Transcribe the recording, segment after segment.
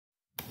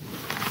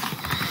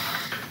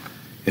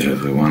Hello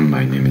everyone,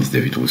 my name is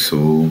David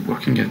Rousseau,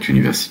 working at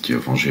University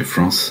of Angers,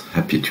 France.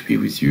 Happy to be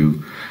with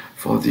you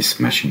for this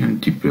machine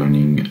and deep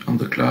learning on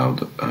the cloud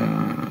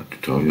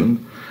tutorial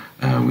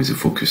with a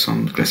focus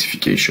on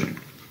classification.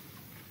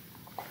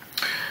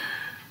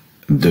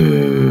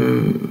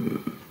 The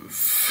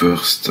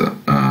first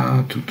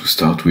to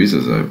start with,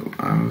 as I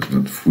was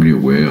not fully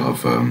aware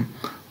of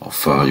how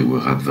far you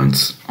were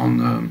advanced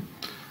on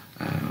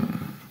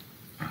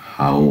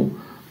how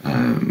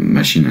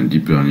machine and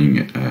deep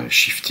learning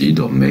shifted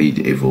or made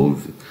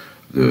evolve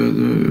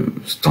the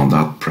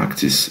standard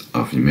practice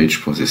of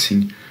image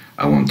processing.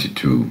 I wanted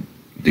to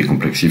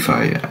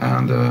decomplexify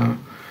and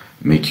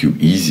make you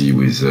easy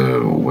with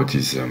what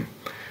is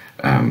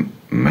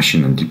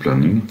machine and deep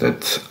learning,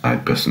 that I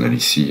personally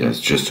see as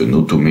just an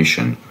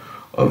automation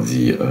of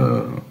the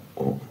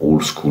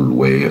old school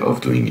way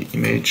of doing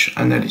image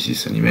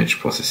analysis and image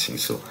processing.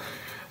 So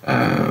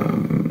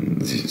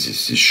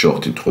this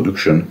short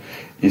introduction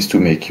is to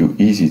make you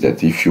easy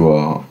that if you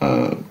are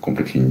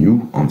completely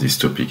new on this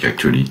topic,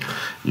 actually,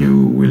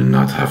 you will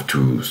not have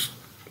to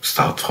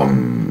start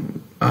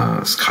from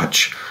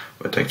scratch,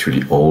 but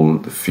actually all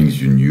the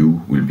things you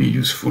knew will be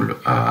useful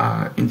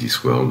in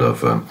this world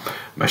of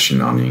machine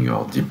learning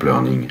or deep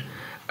learning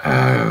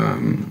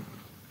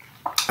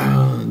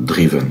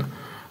driven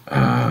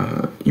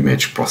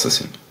image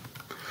processing.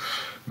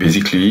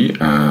 Basically,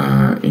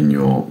 in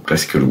your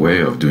classical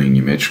way of doing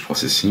image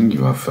processing,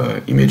 you have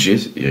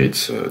images. Here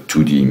it's a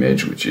 2D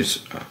image, which is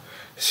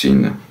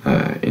seen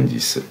in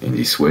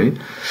this way,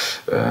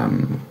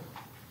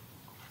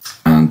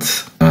 and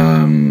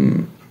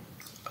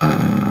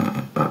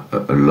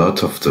a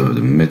lot of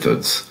the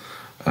methods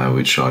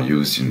which are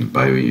used in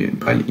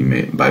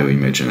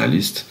bioimage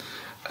analysis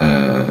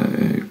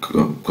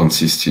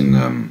consist in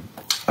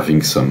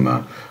having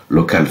some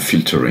local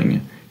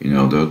filtering in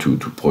order to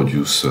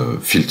produce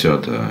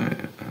filtered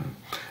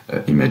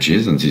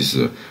images, and this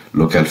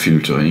local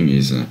filtering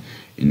is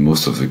in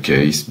most of the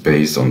case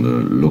based on the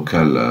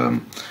local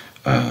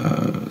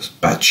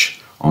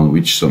patch on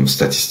which some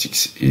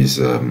statistics is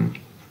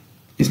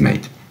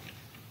made.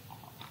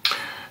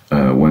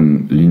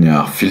 When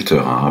linear filters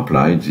are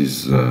applied,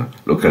 these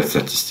local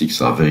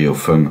statistics are very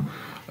often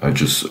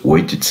just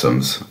weighted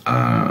sums,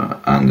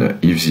 and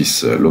if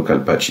this local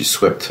patch is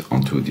swept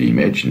onto the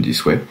image in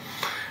this way,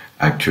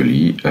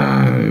 actually,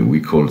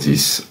 we call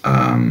this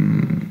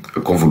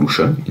a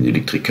convolution in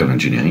electrical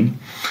engineering,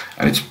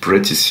 and it's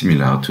pretty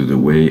similar to the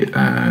way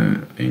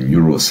in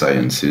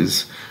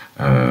neurosciences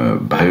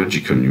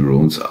biological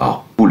neurons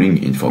are pulling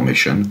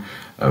information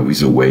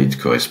with a weight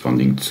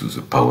corresponding to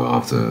the power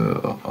of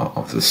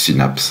the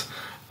synapse,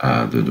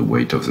 the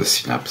weight of the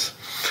synapse,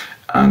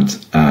 and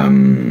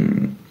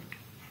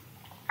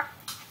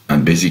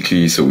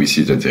basically, so we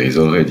see that there is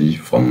already,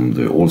 from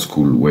the old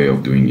school way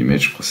of doing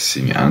image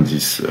processing and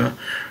this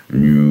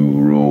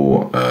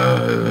neuro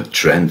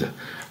trend,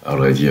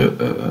 already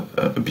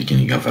a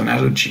beginning of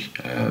analogy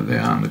there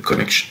and a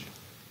connection.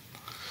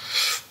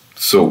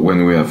 So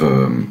when we have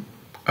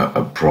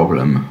a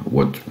problem,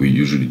 what we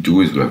usually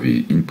do is we have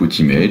the input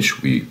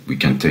image. We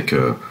can take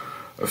a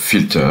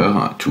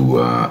filter to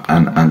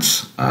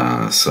enhance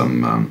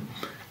some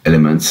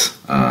elements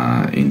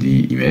in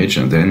the image,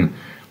 and then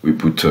we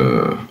put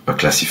a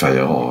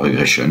classifier or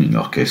regression. In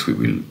our case, we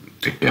will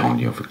take care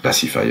only of a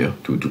classifier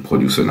to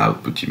produce an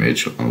output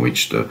image on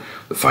which the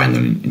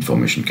final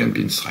information can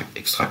be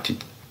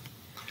extracted.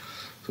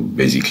 So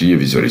basically, a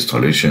visual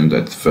installation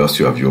that first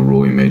you have your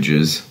raw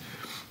images.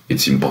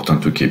 It's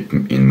important to keep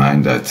in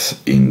mind that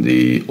in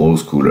the old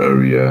school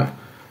era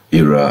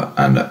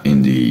and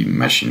in the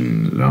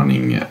machine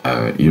learning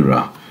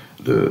era,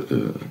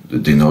 the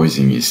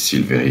denoising is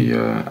still very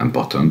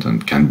important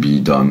and can be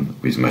done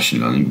with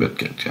machine learning, but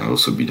can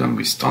also be done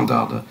with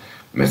standard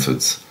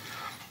methods.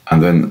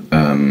 And then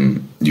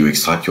you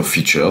extract your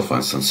feature, for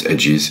instance,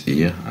 edges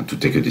here, and to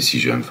take a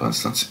decision, for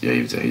instance, here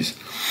if there is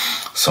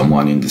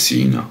someone in the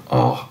scene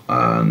or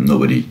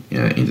nobody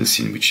in the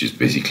scene, which is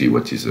basically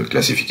what is a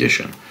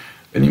classification.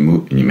 An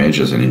image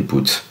as an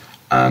input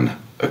and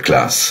a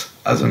class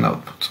as an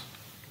output.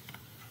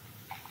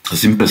 The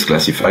simplest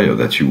classifier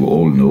that you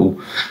all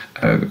know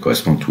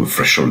corresponds to a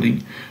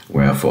thresholding,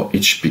 where for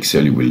each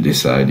pixel you will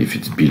decide if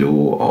it's below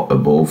or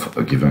above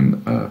a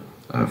given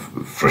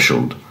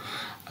threshold.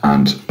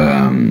 And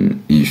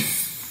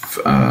if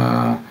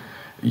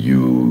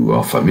you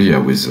are familiar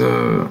with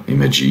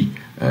imagery,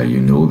 you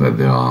know that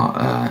there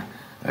are.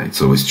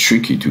 It's always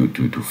tricky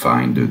to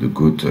find the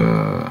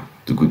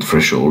good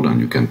threshold, and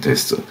you can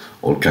test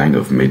all kind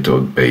of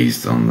method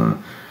based on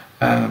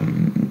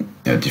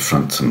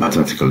different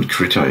mathematical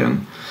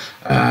criterion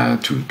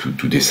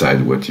to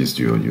decide what is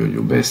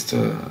your best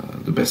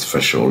the best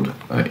threshold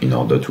in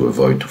order to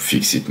avoid to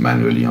fix it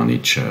manually on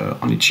each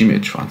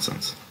image, for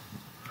instance.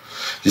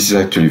 This is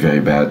actually very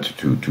bad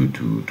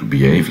to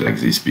behave like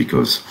this,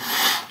 because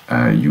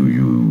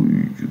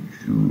you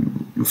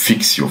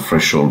fix your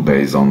threshold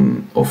based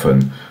on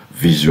often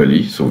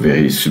visually, so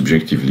very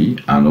subjectively,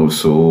 and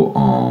also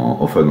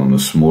often on a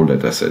small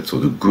data set. So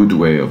the good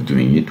way of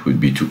doing it would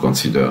be to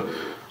consider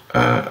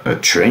a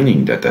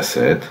training data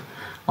set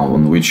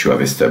on which you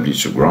have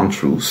established a ground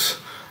truth,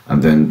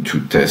 and then to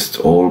test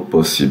all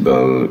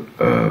possible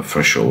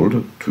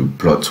threshold to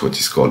plot what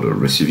is called a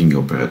receiving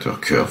operator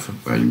curve,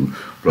 where you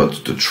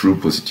plot the true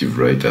positive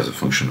rate as a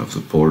function of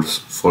the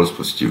false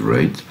positive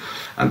rate,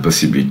 and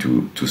possibly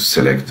to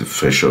select the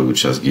threshold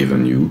which has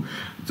given you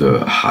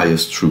the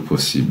highest true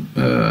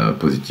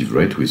positive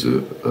rate with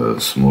the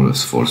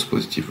smallest false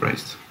positive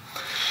rate.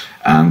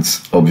 And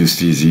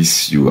obviously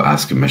this, you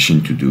ask a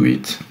machine to do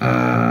it,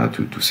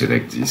 to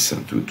select this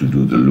and to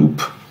do the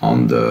loop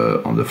on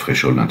the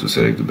threshold and to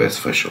select the best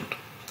threshold.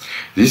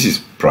 This is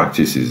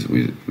practices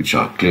which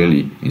are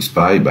clearly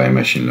inspired by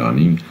machine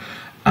learning,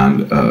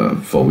 and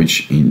for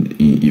which,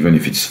 even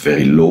if it's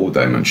very low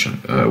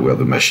dimension, where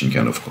the machine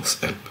can of course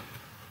help.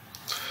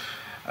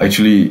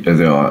 Actually,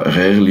 there are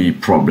rarely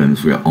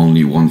problems where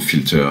only one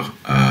filter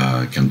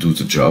can do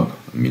the job,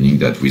 meaning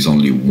that with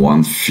only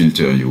one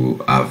filter you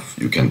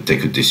can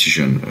take a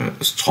decision,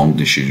 a strong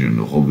decision,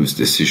 a robust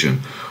decision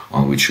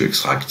on which you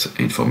extract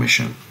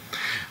information.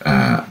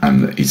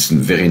 And it's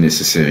very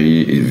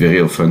necessary,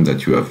 very often,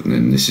 that you have the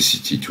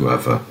necessity to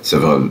have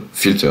several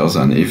filters,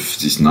 and if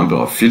this number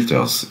of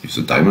filters, if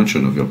the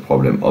dimension of your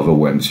problem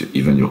overwhelms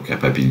even your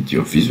capability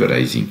of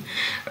visualizing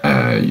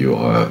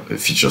your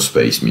feature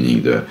space,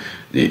 meaning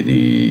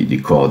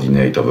the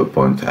coordinate of a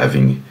point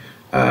having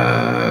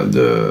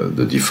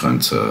the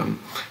different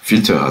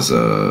filter as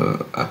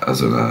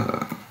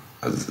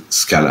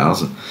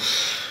scalars,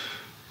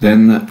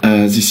 then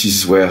this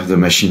is where the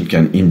machine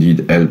can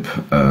indeed help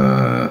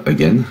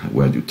again,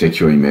 where you take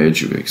your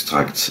image, you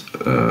extract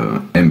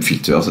M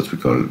filters that we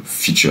call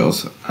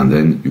features, and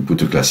then you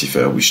put a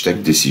classifier which takes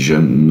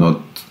decision not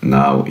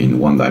now in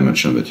one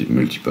dimension but in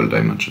multiple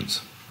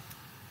dimensions.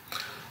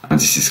 And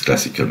this is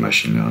classical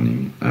machine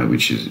learning,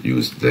 which is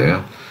used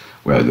there,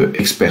 where the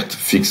expert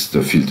fixes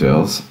the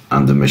filters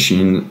and the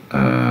machine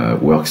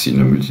works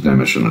in a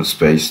multidimensional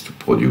space to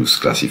produce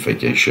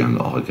classification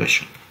or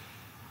regression.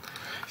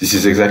 This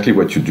is exactly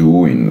what you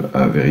do in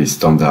very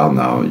standard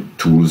now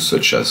tools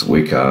such as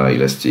Weka,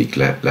 Elastic,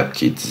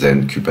 LabKit,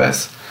 Zen,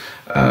 QPath,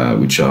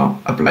 which are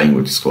applying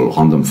what is called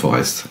random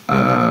forest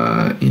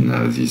in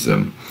this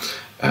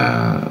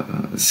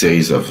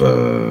series of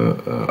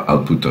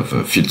output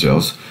of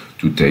filters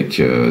to take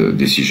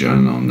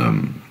decision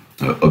on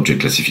object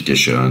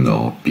classification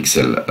or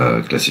pixel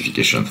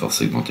classification for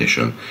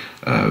segmentation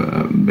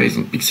based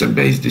on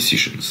pixel-based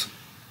decisions.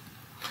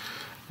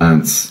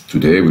 And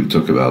today we'll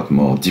talk about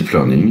more deep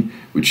learning,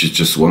 which is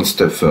just one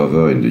step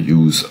further in the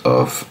use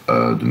of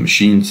the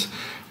machines,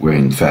 where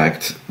in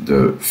fact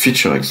the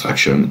feature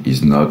extraction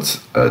is not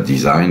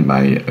designed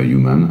by a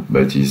human,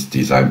 but is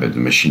designed by the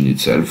machine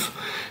itself,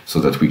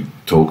 so that we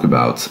talk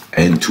about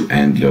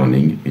end-to-end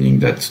learning, meaning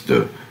that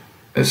the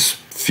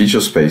feature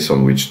space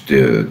on which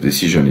the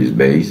decision is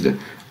based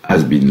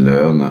has been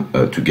learned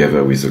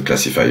together with the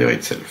classifier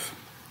itself.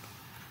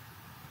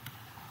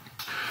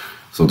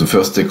 So the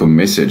first take-home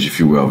message, if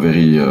you were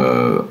very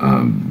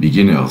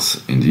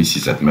beginners in this,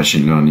 is that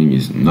machine learning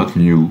is not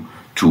new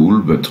tool,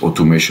 but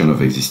automation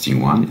of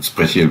existing one. It's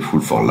pretty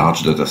helpful for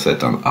large data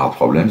set and hard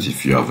problems.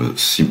 If you have a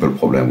simple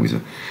problem with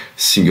a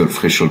single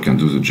threshold can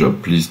do the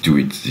job, please do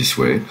it this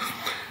way.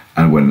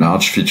 And when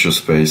large feature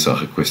space are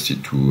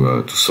requested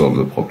to solve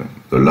the problem.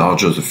 The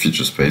larger the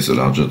feature space, the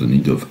larger the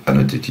need of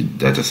annotated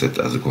data set.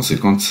 As a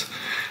consequence,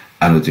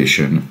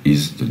 annotation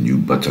is the new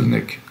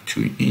bottleneck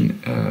in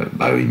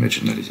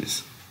bioimage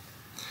analysis.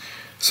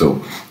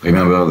 So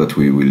remember that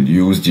we will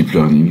use deep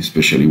learning,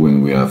 especially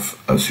when we have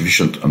a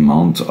sufficient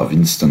amount of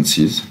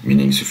instances,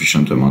 meaning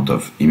sufficient amount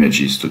of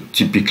images to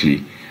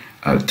typically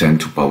 10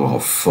 to the power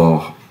of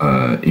 4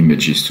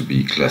 images to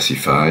be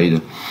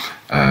classified,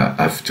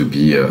 have to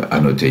be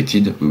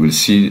annotated. We will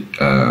see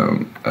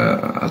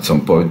at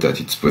some point that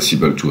it's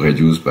possible to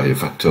reduce by a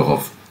factor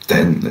of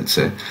 10, let's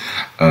say,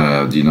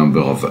 the number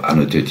of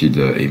annotated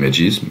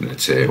images,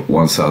 let's say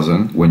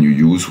 1,000, when you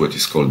use what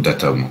is called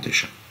data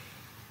augmentation.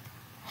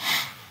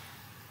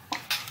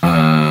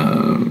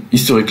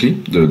 Historically,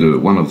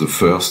 one of the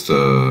first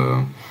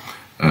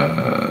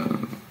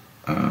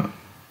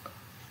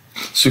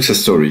success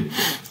story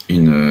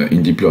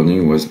in deep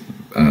learning was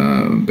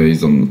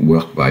based on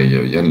work by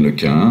Yann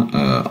Lequin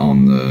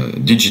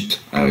on digit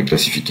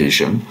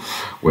classification,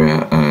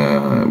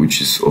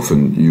 which is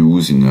often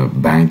used in a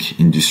bank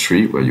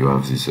industry, where you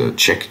have this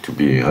check to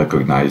be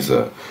recognized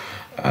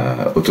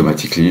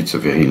automatically. It's a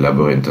very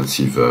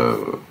labor-intensive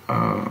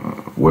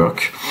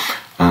work.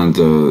 And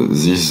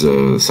this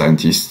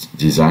scientist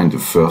designed the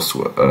first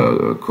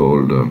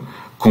called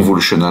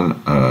convolutional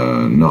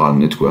neural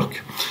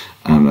network.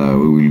 And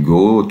we will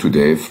go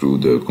today through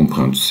the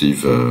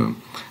comprehensive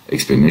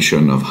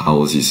explanation of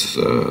how this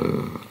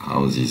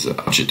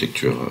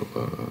architecture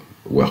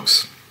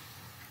works.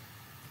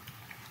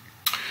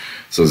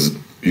 So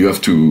you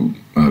have to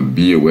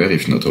be aware,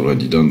 if not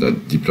already done,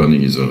 that deep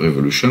learning is a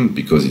revolution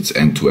because it's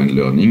end-to-end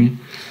learning,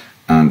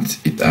 and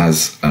it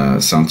has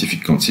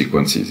scientific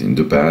consequences. In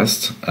the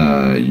past,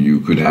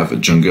 you could have a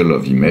jungle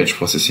of image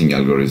processing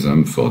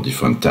algorithms for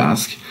different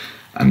tasks,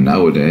 And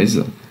nowadays,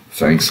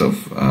 thanks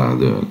of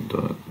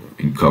the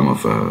income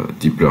of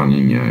deep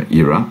learning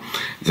era,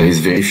 there is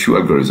very few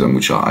algorithms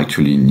which are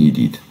actually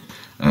needed.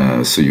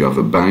 So you have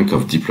a bank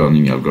of deep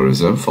learning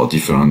algorithms for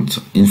different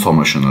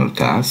informational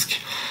tasks.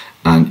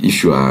 And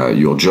if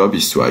your job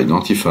is to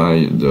identify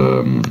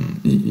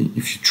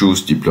if you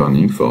choose deep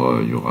learning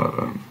for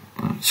your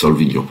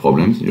solving your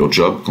problems, your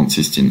job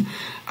consists in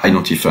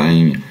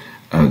identifying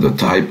the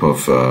type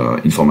of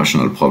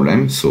informational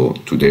problem. So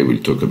today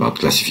we'll talk about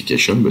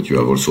classification, but you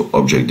have also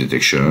object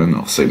detection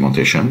or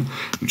segmentation,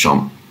 which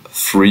are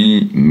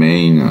three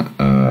main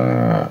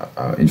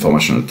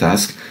informational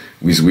tasks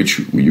with which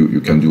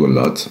you can do a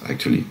lot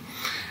actually.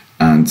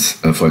 And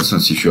for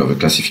instance, if you have a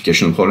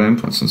classification problem,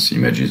 for instance,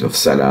 images of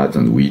salad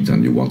and wheat,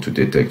 and you want to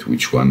detect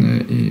which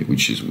one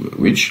which is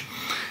which,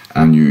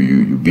 and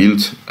you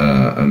build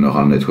a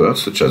neural network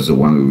such as the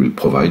one we will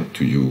provide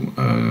to you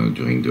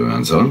during the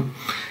hands-on.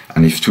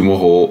 And if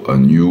tomorrow a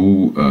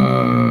new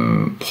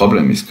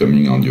problem is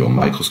coming on your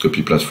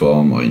microscopy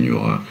platform or in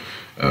your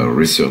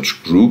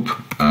research group,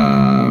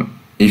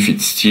 if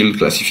it's still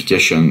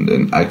classification,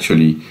 then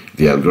actually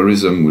the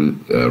algorithm will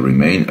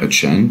remain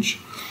unchanged.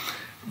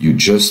 You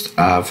just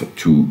have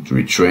to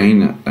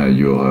retrain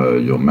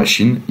your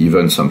machine,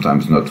 even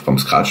sometimes not from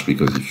scratch,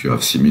 because if you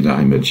have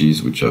similar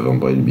images which have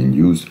already been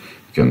used,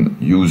 you can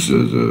use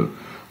the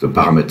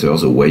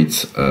parameters, the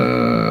weights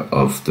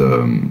of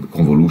the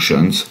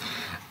convolutions,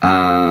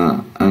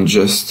 and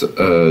just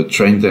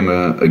train them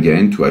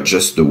again to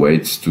adjust the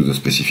weights to the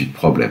specific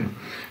problem.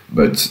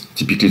 But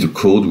typically the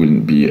code will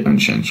be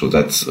unchanged. So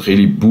that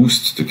really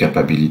boosts the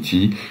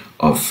capability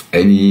of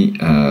any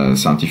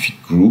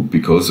scientific group,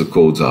 because the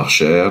codes are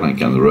shared and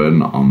can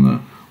run on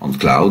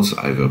clouds,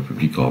 either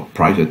public or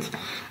private,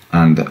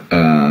 and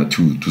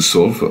to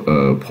solve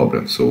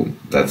problems. So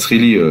that's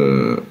really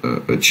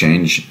a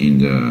change in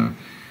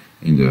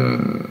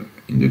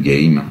the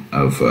game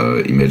of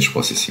image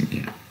processing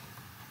here.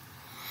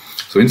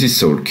 So in this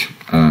talk,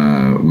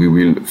 we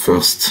will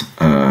first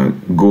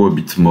go a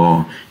bit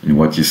more in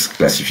what is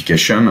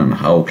classification and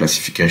how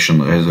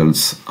classification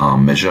results are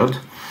measured.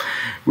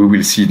 We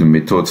will see the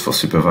methods for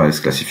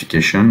supervised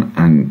classification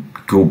and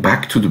go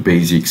back to the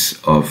basics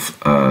of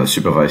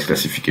supervised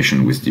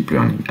classification with deep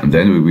learning. And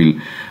then we will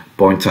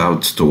point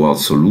out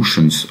towards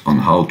solutions on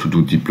how to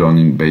do deep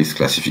learning based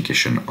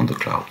classification on the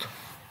cloud.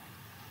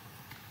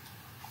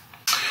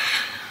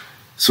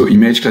 So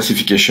image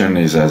classification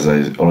is, as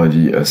I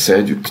already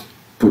said, you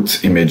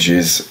put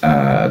images,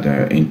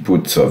 the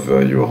inputs of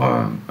your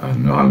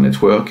neural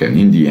network, and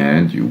in the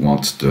end you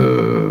want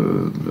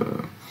the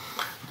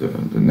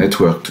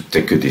network to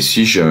take a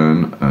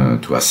decision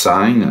to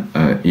assign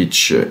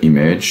each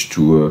image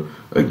to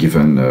a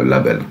given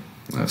label.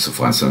 So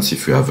for instance,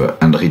 if you have a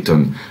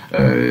handwritten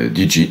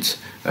digit,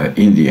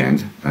 in the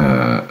end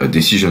a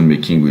decision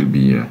making will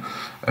be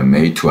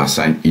made to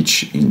assign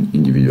each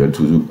individual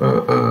to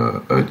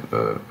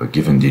a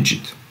given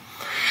digit.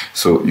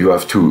 So you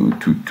have to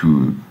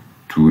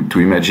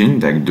imagine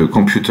that the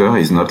computer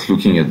is not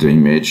looking at the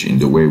image in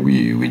the way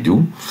we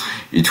do.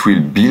 It will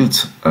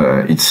build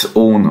its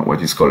own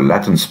what is called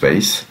latent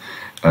space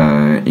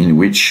in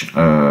which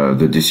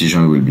the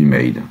decision will be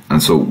made.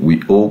 And so we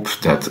hope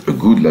that a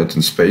good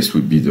latent space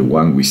would be the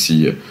one we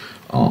see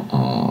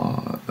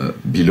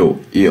below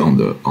here on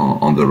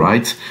the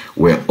right,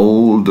 where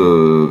all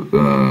the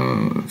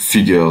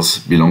figures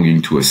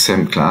belonging to a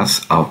same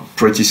class are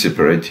pretty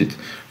separated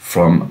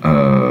from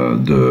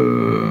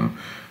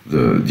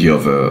the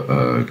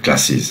other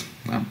classes.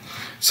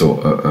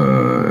 So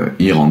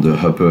here on the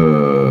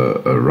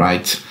upper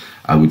right,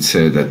 I would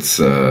say that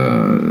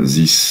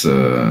this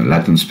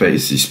latent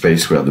space, this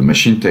space where the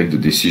machine takes the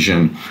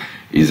decision,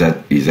 is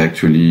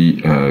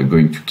actually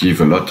going to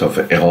give a lot of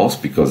errors,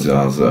 because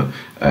there's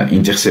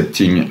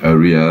intercepting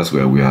areas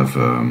where we have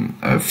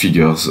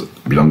figures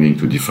belonging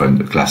to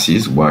different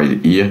classes, while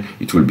here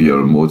it will be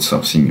almost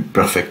something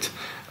perfect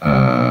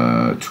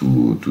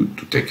to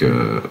take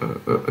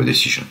a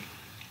decision.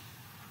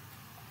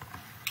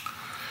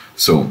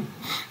 So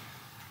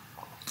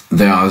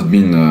there has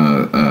been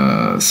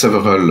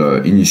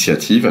several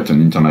initiatives at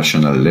an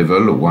international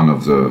level. One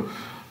of the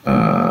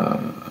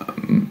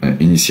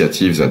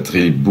initiatives that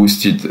really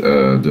boosted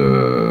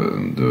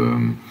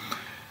the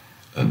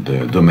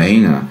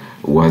domain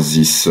was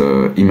this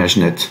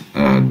ImageNet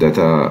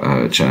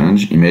data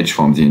challenge, image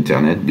from the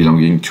internet,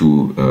 belonging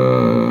to,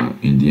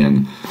 in the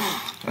end,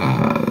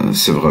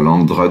 several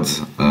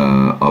hundreds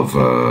of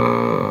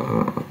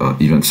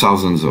even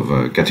thousands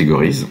of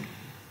categories.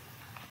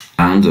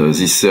 And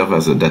this serves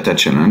as a data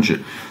challenge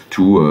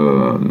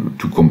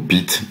to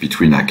compete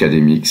between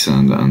academics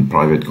and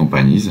private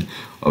companies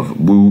of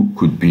who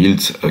could build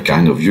a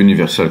kind of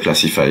universal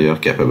classifier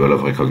capable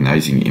of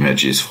recognizing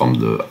images from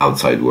the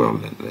outside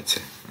world, let's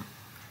say.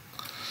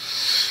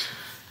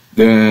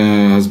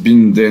 There has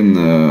been then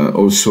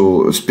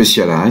also a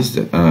specialized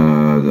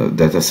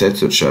data set,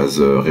 such as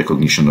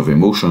recognition of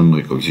emotion,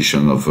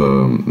 recognition of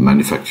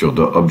manufactured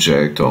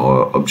object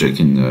or object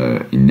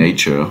in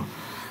nature,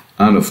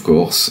 And of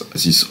course,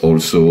 this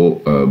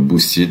also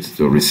boosted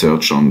the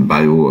research on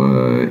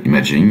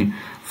bioimaging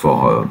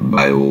for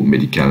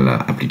biomedical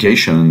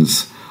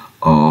applications,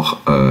 or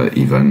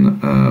even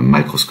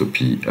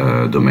microscopy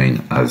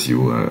domain, as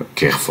you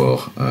care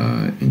for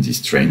in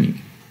this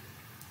training.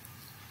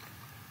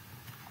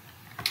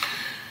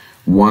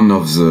 One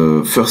of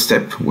the first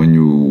steps when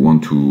you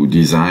want to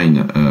design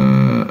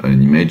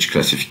an image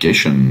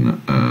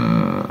classification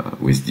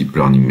with deep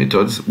learning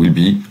methods will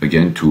be,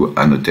 again, to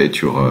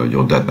annotate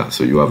your data.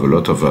 So you have a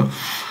lot of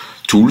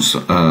tools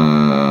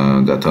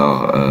that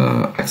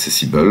are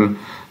accessible,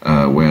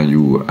 where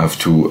you have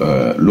to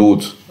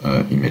load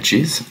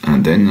images,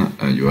 and then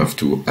you have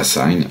to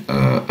assign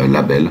a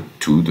label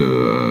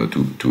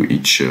to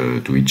each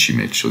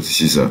image. So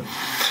this is a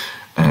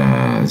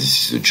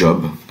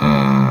job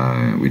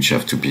which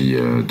have to be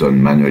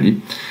done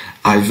manually.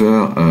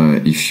 Either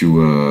if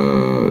you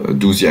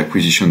do the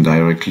acquisition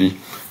directly,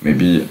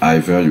 maybe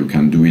either you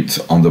can do it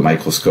on the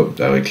microscope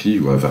directly.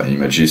 You have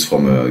images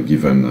from a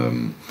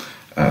given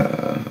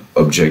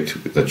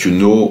object that you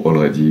know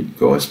already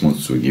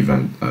corresponds to a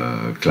given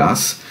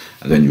class,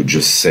 and then you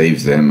just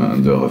save them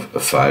under a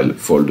file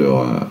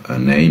folder, a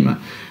name,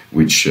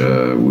 which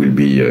will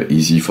be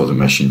easy for the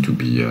machine to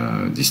be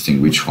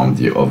distinguished from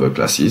the other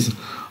classes.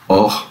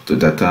 Or the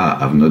data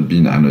have not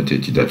been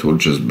annotated at all,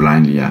 just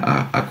blindly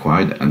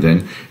acquired, and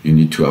then you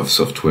need to have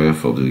software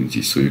for doing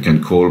this. So you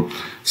can call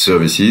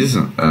services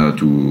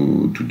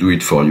to do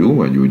it for you,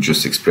 where you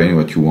just explain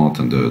what you want,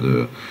 and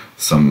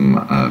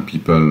some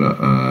people,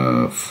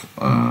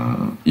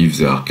 if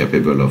they are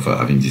capable of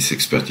having this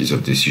expertise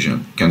of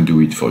decision, can do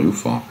it for you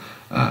for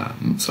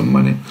some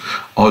money.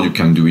 Or you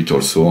can do it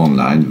also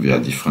online via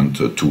different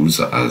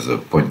tools, as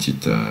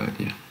pointed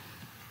here.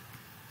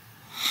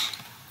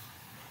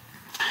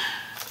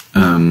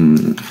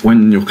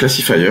 When your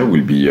classifier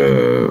will be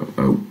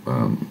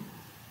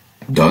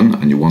done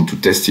and you want to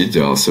test it,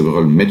 there are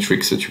several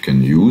metrics that you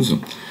can use.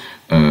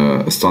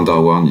 A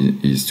standard one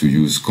is to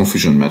use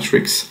confusion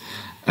matrix,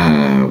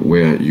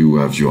 where you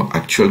have your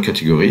actual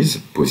categories,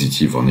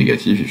 positive or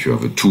negative. If you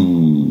have a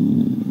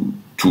two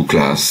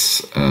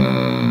class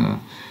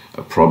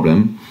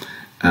problem,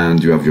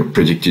 and you have your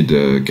predicted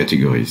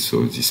categories.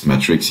 So this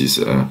matrix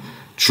is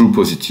true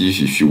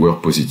positive if you were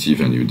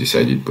positive and you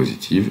decided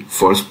positive,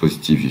 false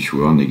positive if you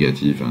were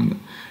negative and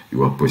you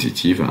were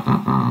positive,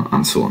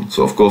 and so on.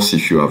 So of course,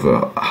 if you have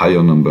a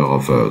higher number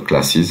of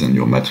classes, then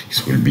your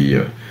matrix will be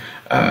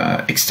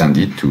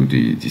extended to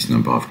this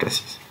number of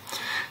classes.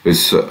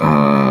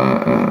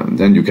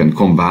 Then you can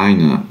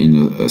combine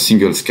in a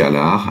single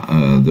scalar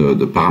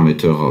the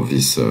parameter of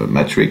this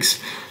matrix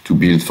to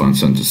build, for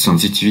instance, the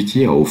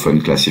sensitivity, how often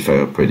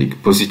classifier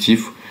predict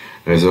positive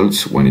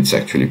results when it's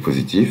actually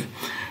positive,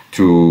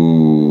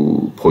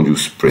 to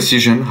produce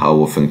precision, how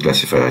often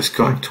classifier is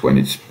correct when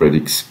it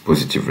predicts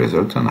positive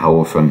result, and how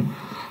often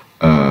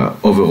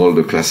overall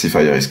the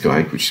classifier is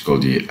correct, which is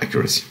called the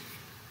accuracy.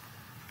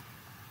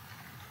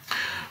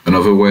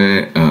 Another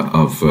way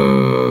of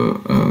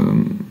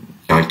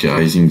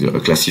characterizing a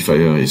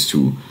classifier is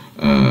to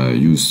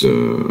use the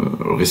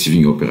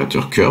receiving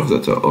operator curve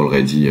that are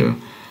already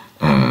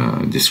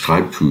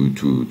described to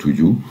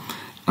you.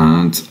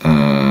 And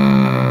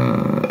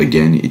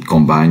again, it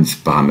combines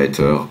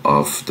parameter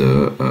of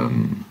the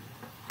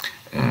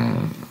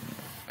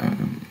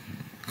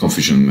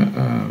confusion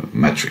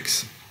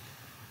matrix.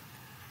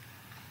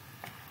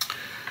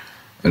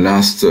 The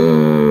last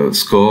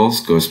scores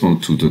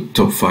correspond to the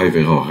top 5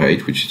 error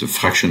rate, which is the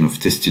fraction of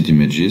tested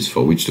images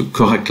for which the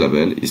correct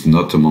label is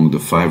not among the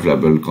 5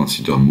 labels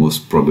considered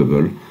most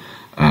probable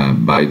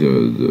by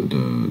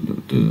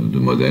the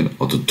model,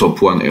 or the top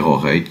 1 error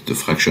rate, the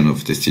fraction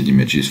of tested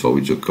images for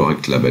which the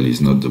correct label is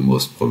not the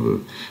most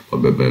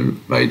probable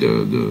by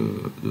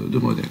the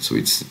model. So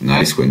it's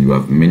nice when you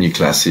have many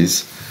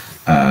classes,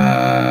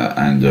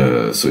 and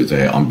so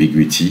there is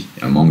ambiguity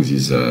among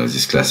these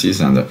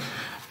classes, and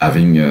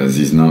having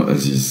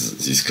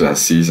these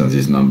classes and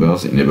these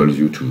numbers enables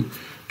you to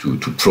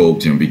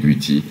probe the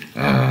ambiguity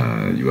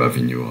you have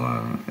in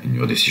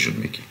your decision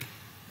making.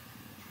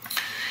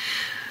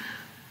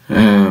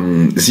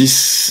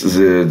 This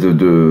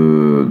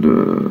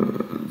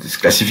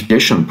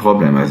classification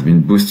problem has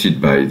been boosted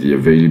by the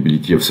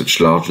availability of such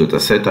large data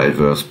set,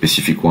 either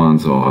specific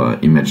ones or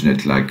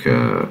ImageNet like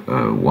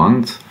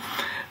ones.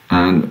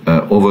 And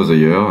over the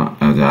year,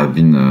 there have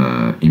been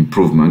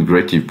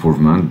great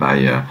improvement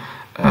by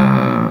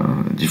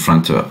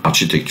different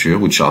architecture,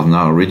 which are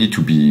now ready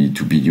to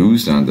be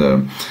used,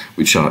 and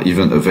which are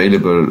even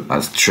available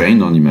as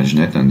trained on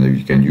ImageNet, and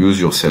you can use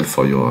yourself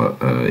for your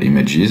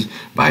images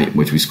by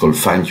what we call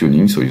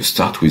fine-tuning. So you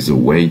start with the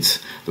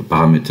weights, the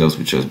parameters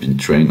which has been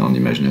trained on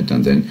ImageNet,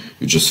 and then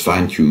you just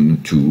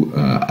fine-tune to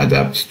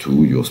adapt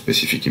to your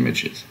specific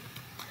images.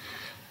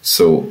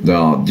 So there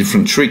are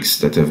different tricks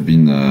that have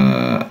been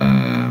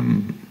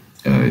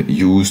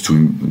used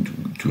to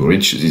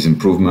reach these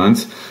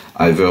improvements,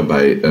 either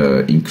by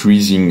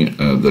increasing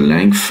the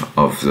length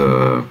of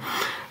the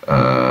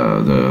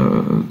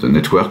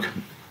network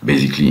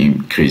basically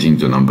increasing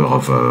the number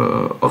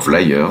of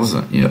layers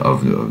of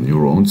the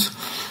neurons,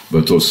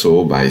 but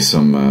also by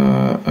some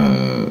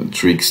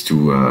tricks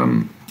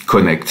to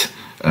connect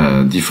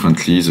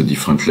differently the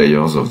different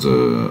layers of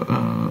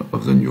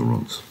the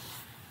neurons.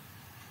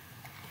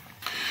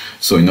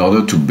 So in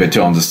order to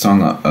better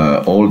understand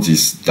all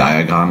these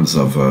diagrams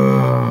of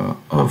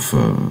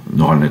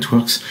neural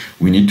networks,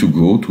 we need to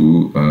go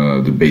to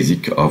the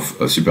basic of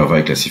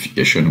supervised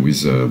classification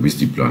with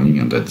deep learning,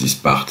 and that this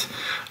part,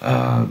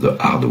 the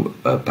hard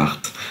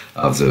part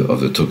of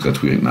the talk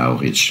that we now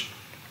reach.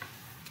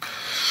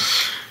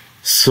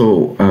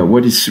 So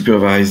what is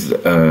supervised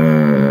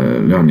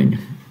learning?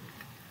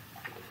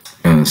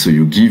 So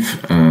you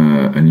give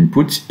an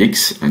input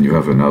X and you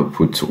have an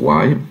output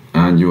Y,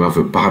 and you have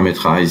a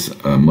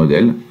parameterized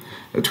model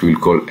that we'll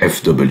call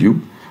FW,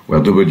 where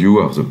W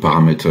are the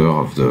parameter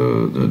of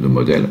the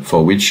model,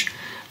 for which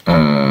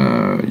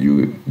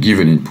you give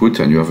an input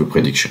and you have a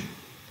prediction.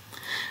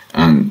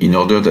 And in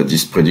order that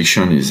this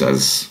prediction is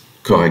as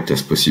correct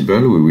as possible,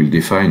 we will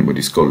define what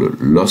is called a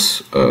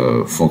loss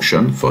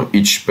function for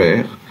each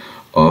pair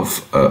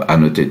of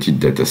annotated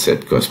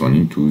dataset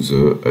corresponding to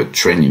the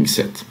training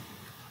set.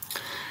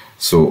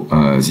 So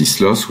this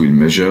loss will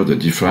measure the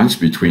difference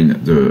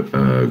between the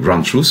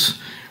ground truth,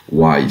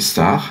 Y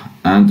star,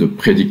 and the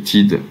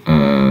predicted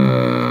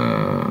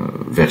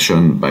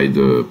version by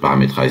the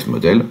parameterized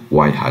model,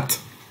 Y hat.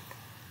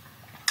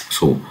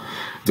 So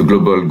the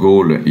global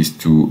goal is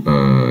to,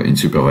 in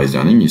supervised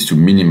learning, is to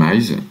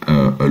minimize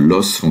a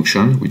loss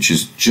function, which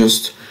is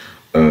just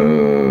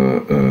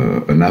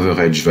an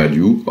average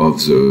value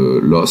of the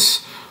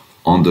loss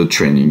on the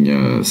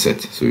training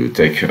set. So you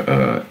take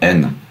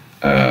n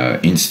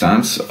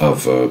instance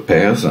of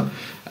pairs,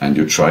 and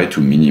you try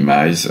to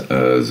minimize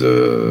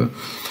the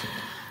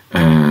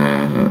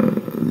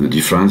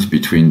difference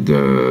between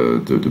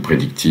the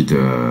predicted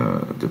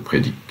the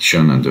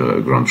prediction and the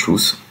ground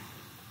truth.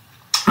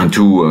 And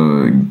to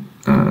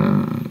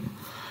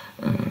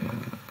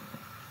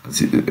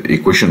the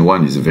equation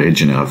 1 is a very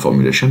general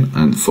formulation,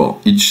 and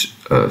for each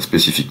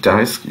specific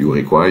task you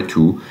require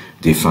to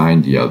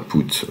define the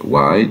output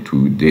Y,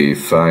 to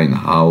define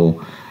how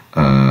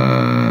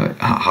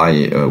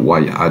high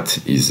Y hat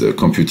is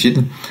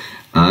computed,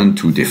 and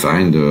to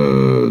define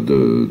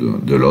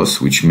the loss,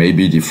 which may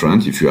be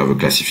different if you have a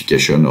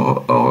classification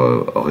or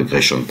a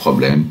regression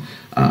problem,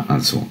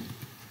 and so on.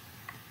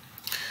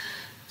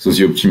 So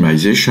the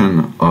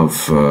optimization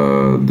of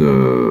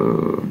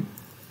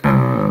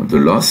the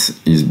loss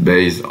is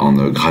based on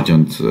a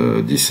gradient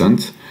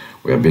descent,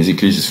 where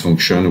basically this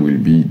function will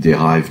be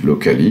derived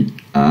locally,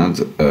 and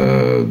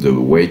the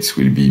weights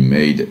will be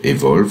made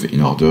evolve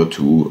in order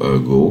to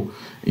go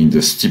in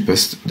the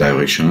steepest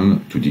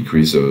direction to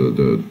decrease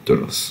the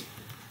loss.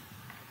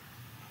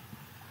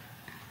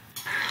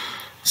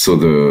 So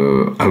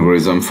the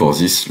algorithm for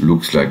this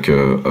looks like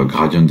a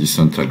gradient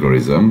descent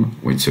algorithm,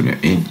 which is an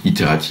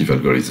iterative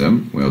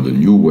algorithm where the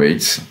new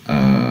weights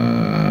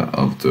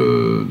of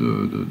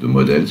the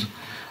models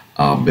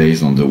are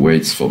based on the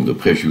weights from the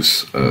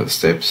previous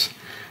steps,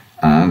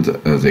 and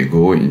they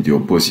go in the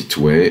opposite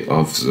way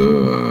of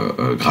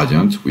the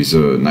gradient with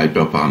an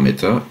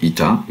hyperparameter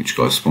eta, which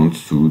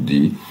corresponds to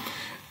the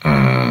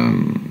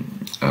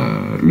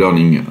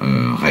learning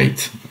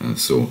rate.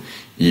 So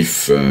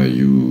if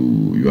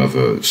you have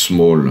a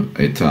small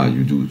eta,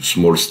 you do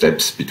small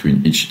steps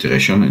between each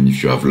iteration, and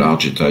if you have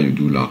large eta, you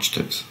do large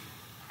steps.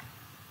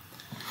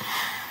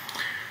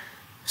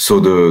 So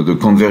the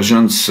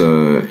convergence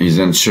is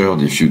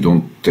ensured if you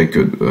don't take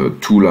a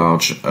too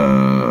large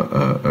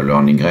a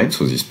learning rate.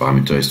 So this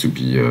parameter is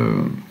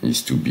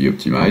to be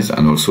optimized,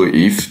 and also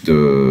if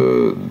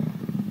the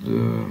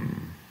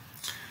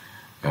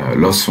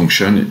loss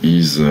function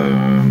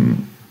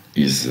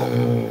is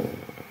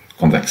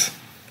convex.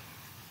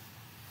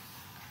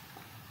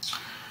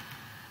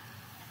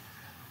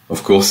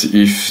 Of course,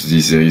 if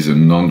there is a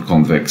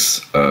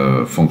non-convex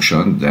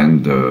function,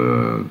 then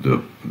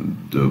the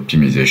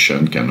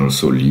optimization can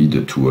also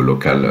lead to a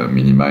local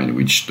minima in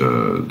which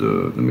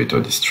the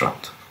method is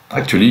trapped.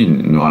 Actually,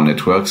 in neural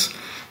networks,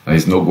 there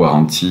is no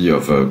guarantee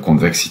of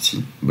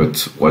convexity,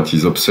 but what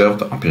is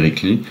observed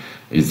empirically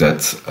is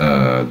that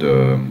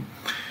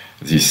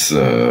this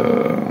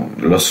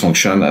loss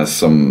function has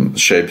some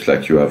shapes,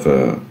 like you have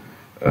a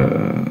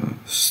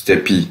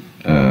steppy,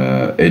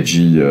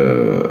 edgy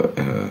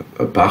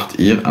part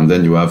here, and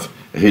then you have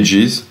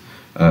ridges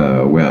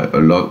where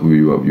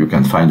you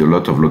can find a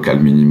lot of local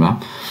minima,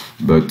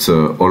 but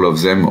all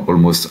of them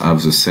almost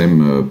have the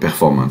same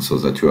performance, so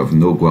that you have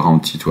no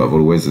guarantee to have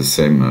always the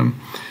same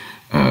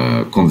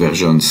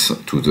convergence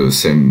to the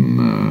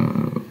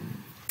same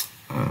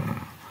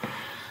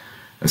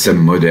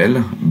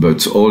model,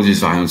 but all these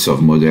variants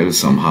of models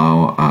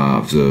somehow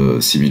have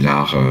the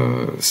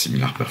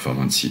similar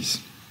performances.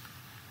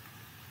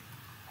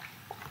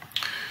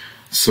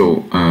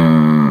 So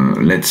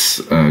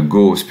let's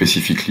go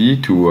specifically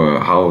to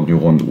how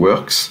neuron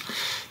works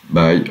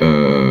by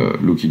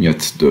looking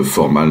at the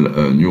formal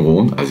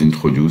neuron as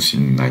introduced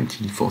in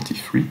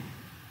 1943.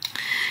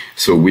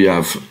 So we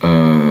have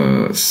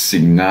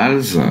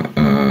signals,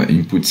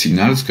 input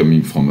signals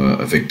coming from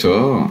a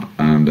vector,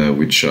 and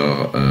which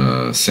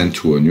are sent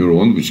to a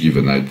neuron, which give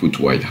an output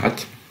white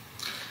hat.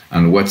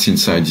 And what's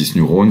inside this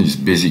neuron is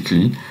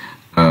basically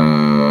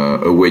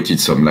a weighted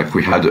sum, like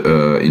we had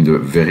in the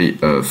very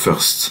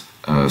first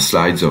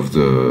slides of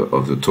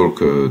the talk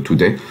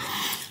today,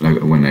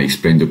 like when I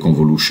explained the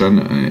convolution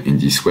in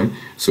this way.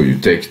 So you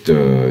take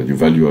the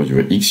value of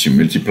your x, you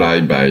multiply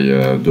by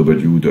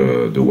w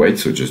the weight,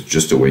 so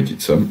just a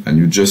weighted sum, and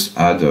you just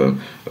add a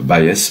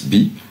bias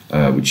b,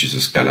 which is a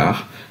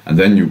scalar, and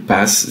then you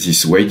pass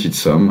this weighted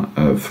sum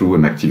through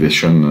an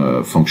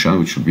activation function,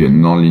 which would be a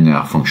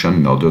nonlinear function,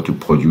 in order to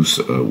produce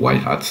y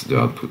hat, the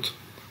output.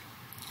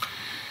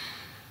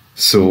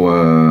 So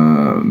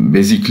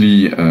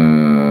basically,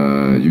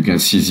 you can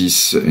see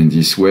this in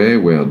this way,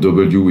 where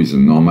W is a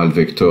normal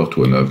vector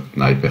to an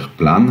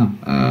hyperplane,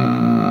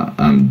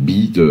 and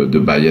B the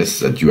bias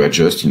that you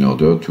adjust in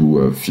order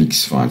to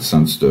fix, for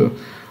instance, the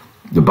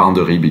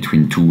boundary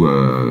between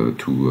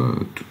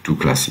two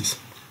classes.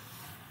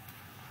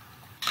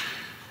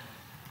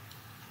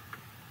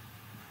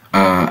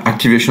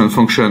 Activation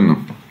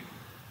function,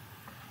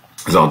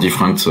 there are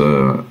different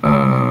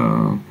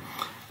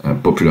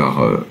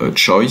popular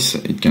choice.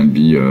 It can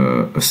be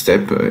a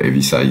step, a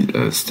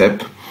Heaviside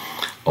step,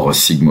 or a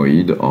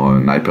sigmoid, or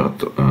an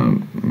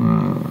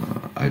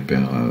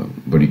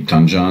hyperbolic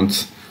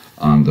tangent,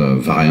 and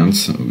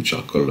variants, which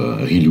are called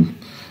ReLU,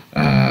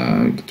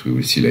 that we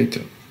will see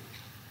later.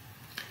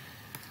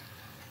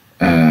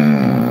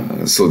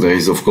 So there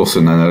is, of course,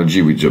 an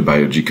analogy with the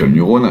biological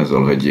neuron, as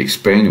already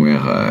explained,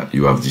 where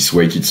you have this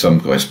weighted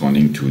sum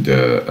corresponding to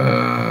the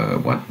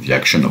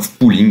action of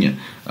pulling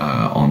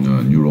on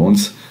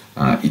neurons,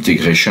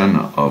 integration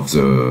of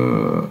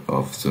the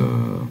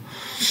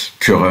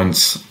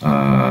currents,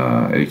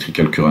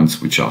 electrical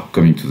currents, which are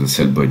coming to the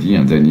cell body,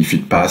 and then if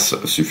it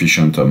passes a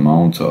sufficient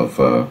amount of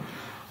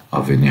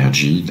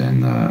energy,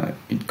 then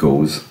it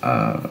goes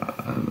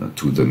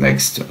to the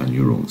next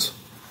neurons.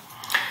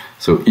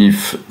 So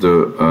if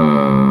the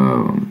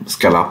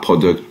scalar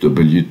product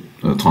W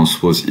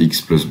transpose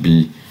X plus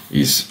B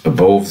is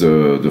above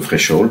the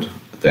threshold,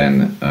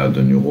 then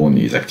the neuron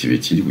is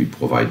activated, we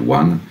provide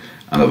 1,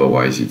 and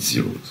otherwise it's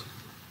 0.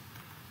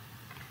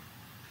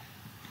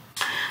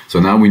 So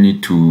now we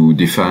need to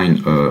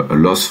define a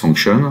loss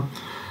function.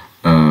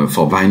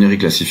 For binary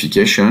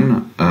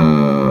classification,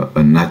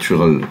 a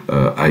natural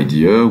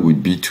idea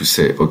would be to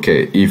say,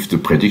 okay, if the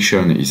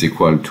prediction is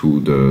equal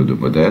to the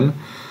model,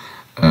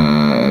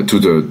 to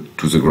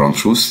the ground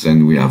truth,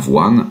 then we have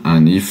 1,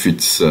 and if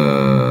it's if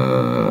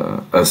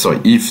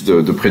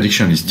the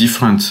prediction is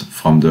different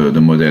from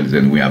the model,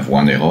 then we have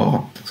 1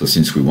 error. So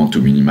since we want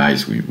to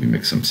minimize, we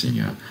make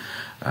something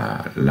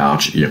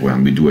large here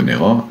when we do an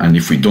error, and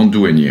if we don't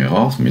do any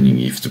errors, meaning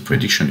if the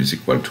prediction is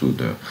equal to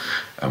the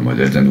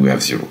model, then we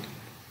have 0.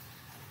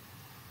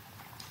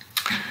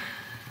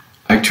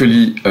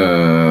 Actually,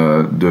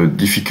 the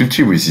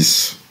difficulty with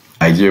this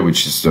idea,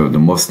 which is the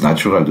most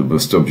natural, the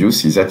most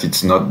obvious, is that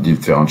it's not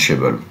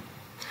differentiable.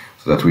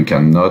 So that we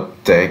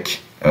cannot take,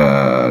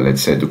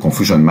 let's say, the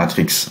confusion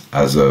matrix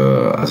as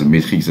a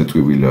matrix that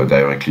we will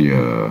directly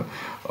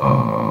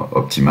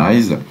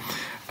optimize.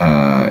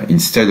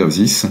 Instead of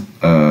this,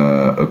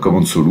 a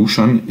common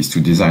solution is to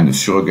design a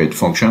surrogate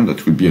function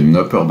that will be an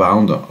upper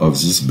bound of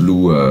this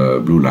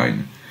blue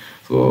line.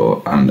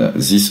 So, and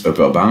this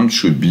upper bound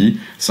should be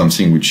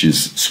something which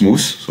is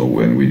smooth, so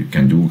when we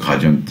can do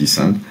gradient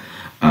descent,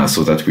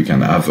 so that we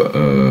can have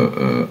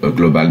a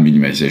global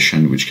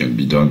minimization which can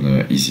be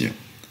done easier.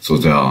 So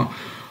there are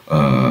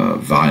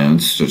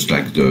variants such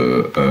like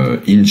the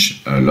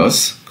hinge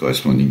loss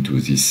corresponding to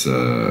this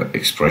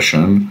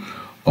expression,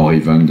 or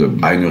even the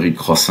binary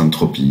cross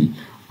entropy,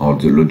 or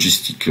the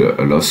logistic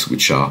loss,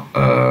 which are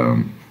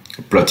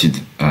plotted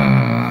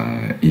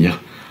here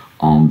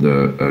on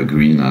the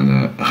green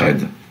and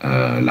red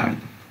line.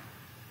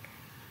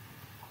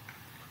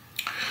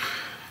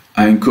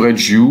 I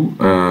encourage you,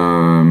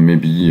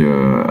 maybe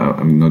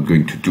I'm not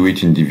going to do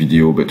it in the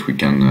video, but we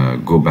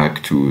can go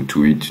back to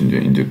it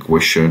in the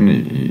question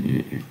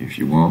if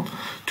you want,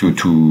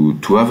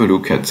 to have a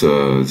look at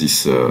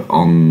this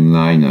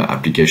online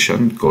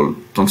application called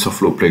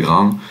TensorFlow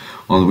Playground,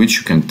 on which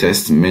you can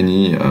test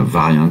many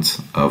variants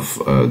of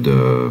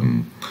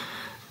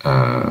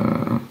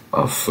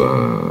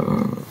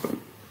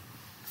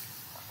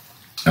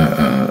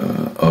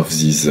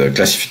this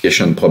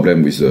classification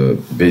problem with a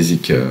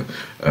basic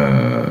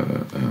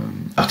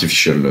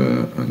artificial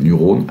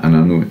neuron,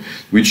 and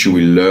which you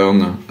will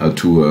learn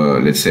to,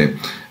 let's say,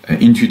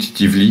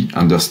 intuitively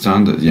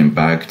understand the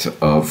impact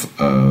of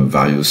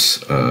various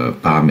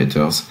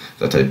parameters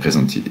that I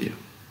presented here.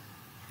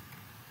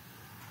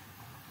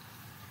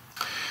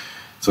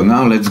 So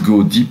now let's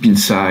go deep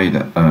inside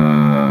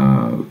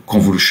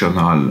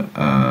convolutional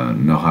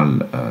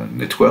neural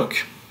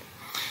network.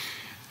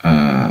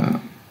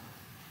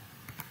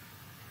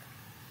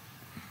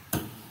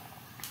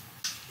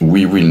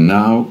 We will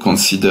now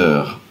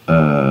consider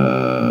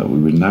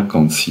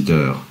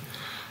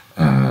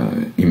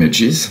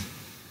images.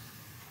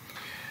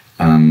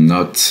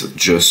 not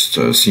just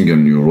a single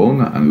neuron,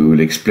 and we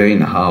will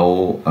explain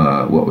how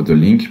the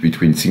link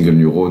between single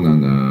neuron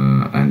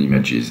and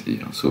images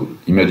here. So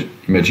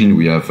imagine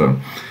we have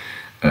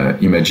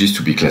images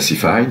to be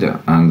classified,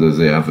 and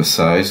they have a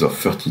size of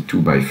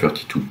 32 by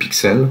 32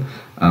 pixels,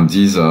 and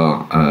these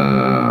are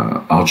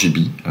RGB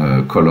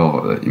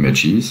color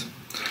images.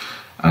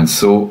 And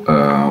so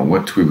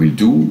what we will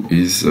do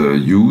is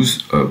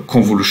use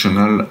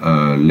convolutional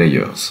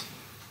layers.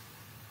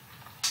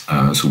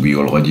 So we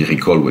already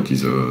recall what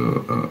is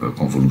a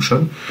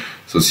convolution.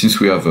 So since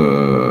we have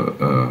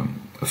a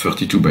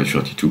 32 by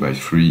 32 by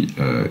 3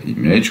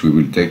 image, we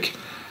will take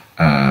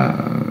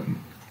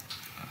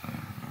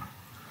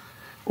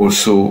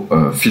also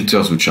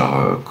filters which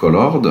are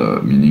colored,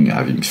 meaning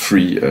having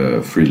three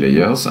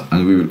layers,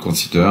 and we will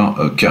consider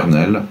a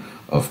kernel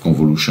of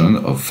convolution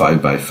of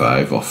 5 by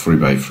 5 or 3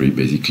 by 3,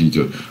 basically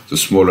the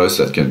smallest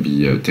that can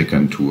be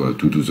taken to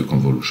do the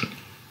convolution.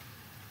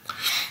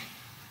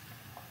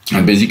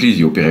 And basically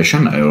the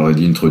operation, I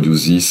already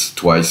introduced this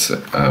twice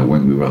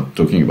when we were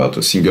talking about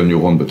a single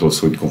neuron, but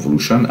also in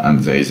convolution,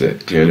 and there is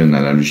clearly an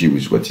analogy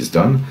with what is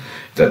done,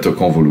 that a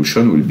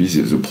convolution will be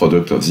the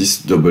product of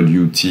this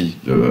WT,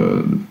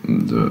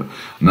 the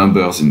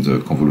numbers in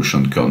the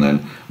convolution kernel,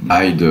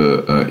 by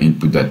the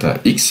input data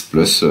X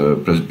plus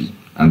B.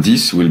 And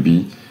this will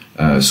be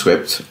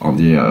swept on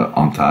the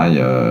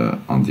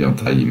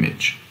entire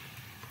image.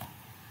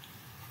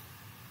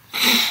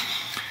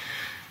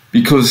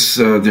 Because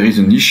there is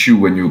an issue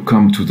when you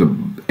come to the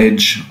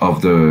edge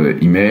of the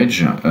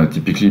image,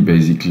 typically,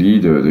 basically,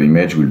 the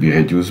image will be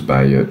reduced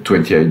by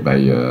 28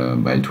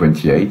 by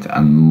 28,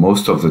 and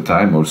most of the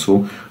time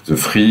also the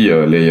three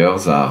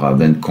layers are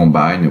then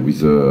combined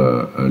with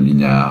a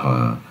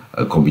linear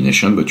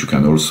combination, but you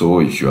can also,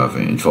 if you have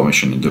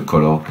information in the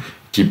color,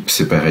 keep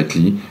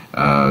separately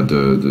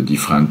the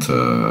different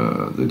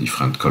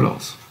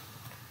colors.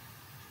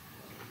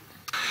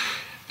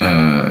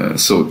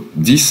 So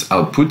this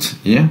output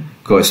here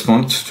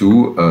corresponds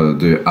to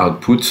the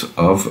output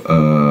of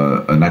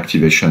an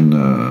activation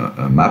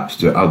map,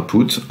 the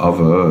output of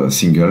a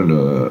single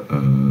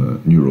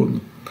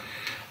neuron.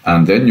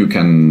 And then you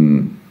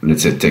can,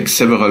 let's say, take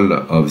several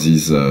of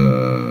these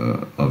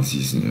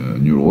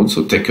neurons,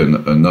 so take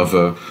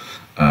another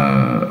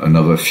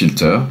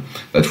filter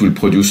that will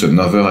produce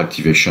another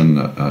activation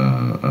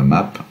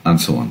map, and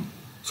so on.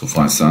 So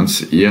for instance,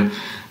 here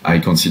I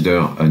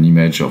consider an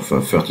image of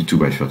 32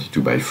 by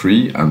 32 by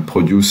 3 and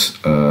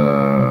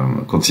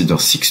consider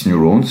 6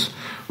 neurons,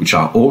 which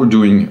are all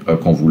doing a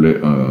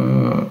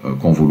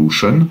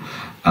convolution,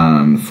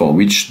 and for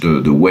which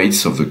the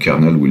weights of the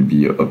kernel will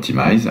be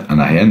optimized,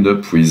 and I end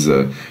up with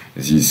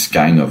this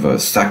kind of a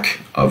stack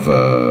of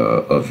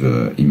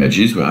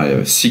images where I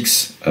have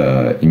 6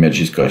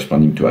 images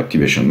corresponding to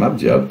activation map,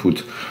 the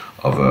output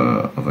of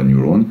a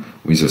neuron,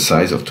 with a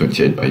size of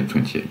 28 by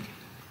 28.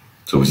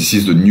 So this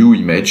is the new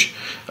image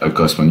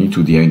corresponding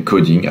to the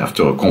encoding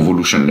after a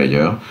convolution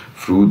layer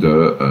through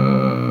the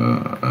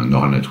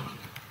neural network.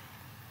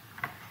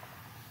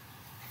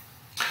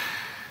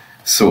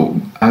 So,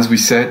 as we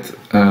said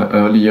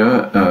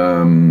earlier,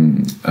 a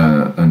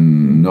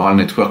neural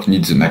network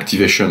needs an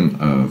activation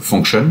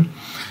function,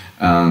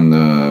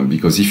 and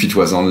because if it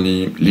was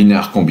only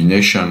linear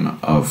combination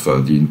of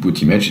the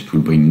input image, it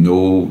will bring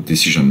no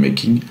decision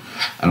making.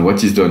 And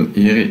what is done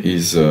here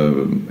is,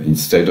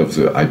 instead of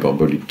the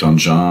hyperbolic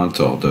tangent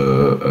or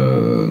the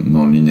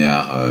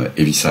nonlinear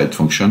heaviside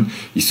function,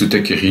 is to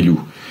take a ReLU.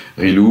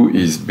 ReLU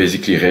is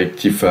basically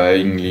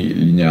rectifying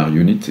linear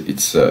unit.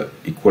 It's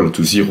equal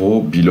to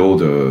 0 below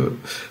the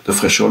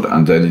threshold,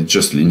 and then it's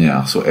just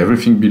linear. So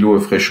everything below a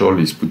threshold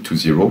is put to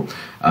 0,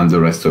 and the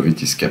rest of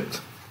it is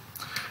kept.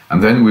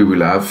 And then we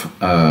will have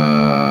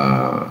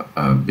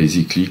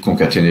basically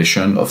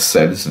concatenation of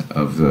cells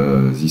of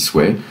this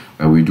way,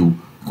 where we do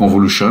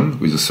convolution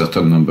with a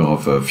certain number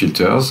of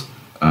filters,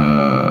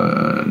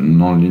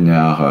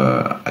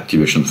 nonlinear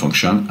activation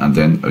function, and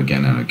then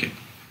again and again.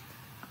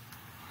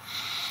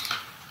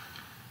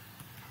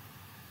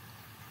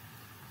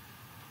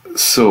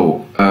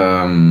 So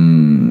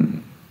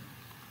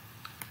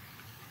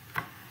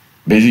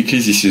basically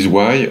this is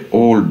why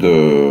all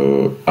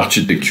the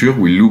architecture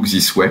will look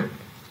this way,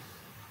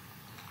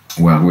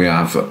 where we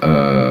have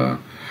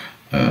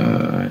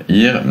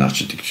here an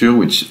architecture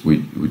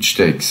which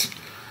takes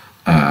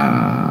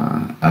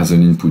as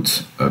an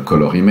input a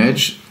color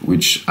image,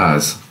 which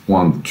has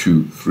 1,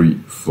 2, 3,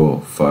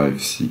 4,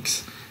 5,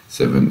 6,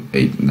 7,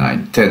 8,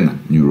 9, 10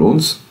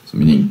 neurons, so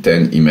meaning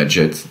 10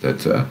 images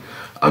that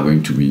are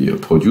going to be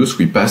produced.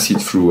 We pass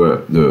it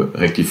through the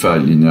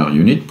rectified linear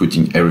unit,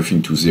 putting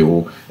everything to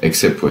 0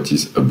 except what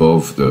is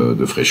above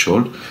the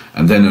threshold,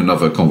 and then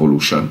another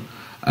convolution,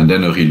 and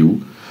then a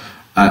ReLU,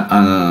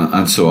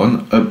 and so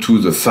on, up to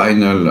the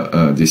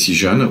final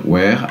decision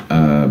where,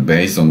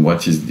 based on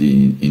what is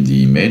in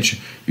the image,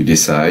 you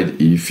decide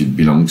if it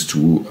belongs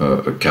to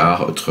a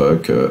car, a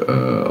truck,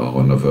 or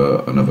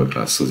another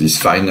class. So this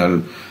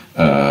final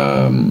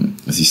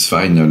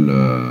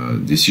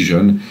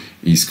decision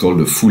is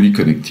called a fully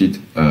connected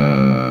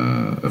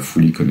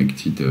fully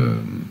connected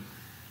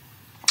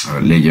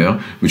layer,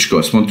 which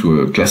corresponds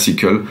to a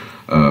classical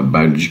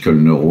biological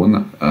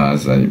neuron,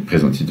 as I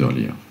presented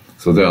earlier.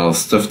 So there are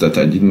stuff that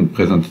I didn't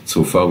present it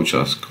so far, which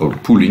are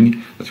called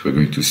pooling, that we're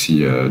going to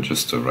see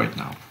just right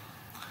now.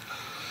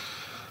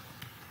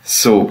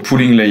 So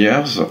pooling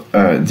layers,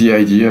 the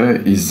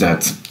idea is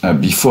that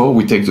before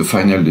we take the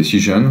final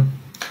decision,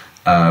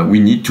 we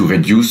need to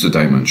reduce the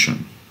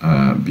dimension.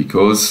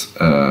 Because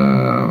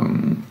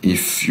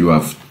if you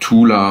have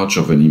too large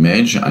of an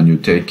image and you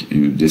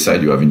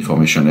decide you have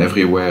information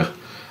everywhere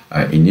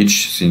in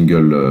each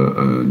single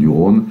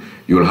neuron,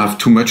 you will have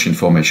too much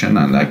information,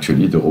 and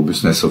actually the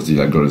robustness of the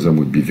algorithm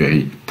would be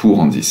very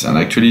poor on this. And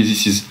actually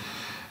this is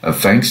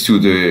thanks to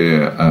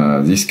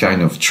this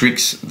kind of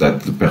tricks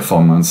that the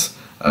performance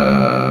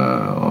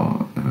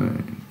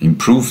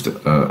improved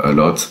a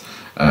lot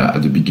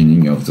at the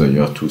beginning of the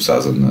year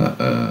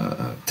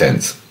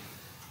 2010.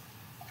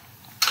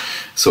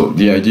 So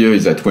the idea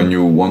is that when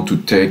you want to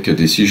take a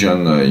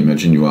decision,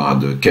 imagine you are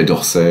at the Quai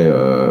d'Orsay,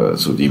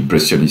 so the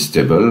impressionist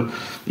table.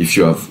 If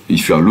you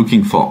are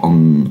looking for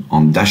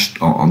on dots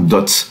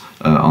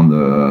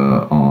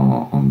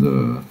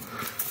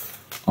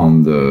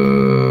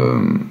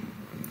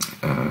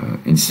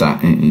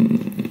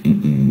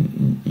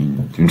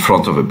in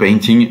front of a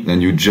painting,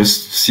 then you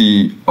just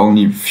see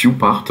only few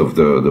part of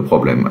the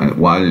problem, and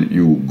while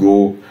you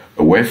go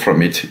away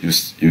from it,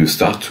 you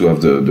start to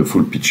have the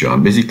full picture.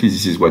 And basically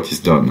this is what is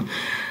done.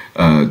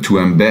 To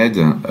embed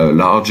a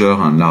larger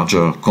and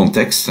larger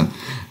context,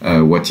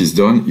 what is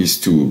done is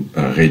to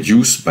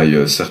reduce by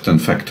a certain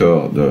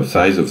factor the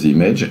size of the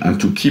image and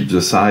to keep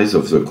the size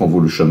of the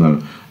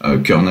convolutional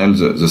kernel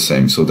the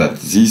same, so that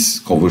these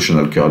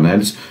convolutional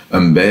kernels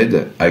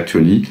embed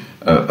actually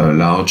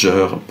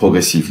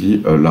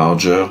progressively a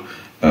larger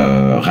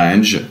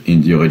range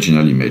in the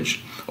original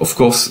image. Of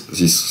course,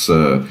 this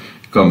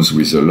comes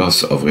with a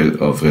loss of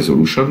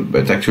resolution,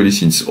 but actually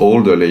since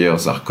all the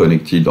layers are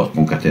connected or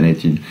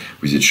concatenated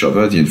with each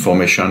other, the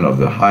information of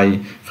the high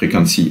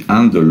frequency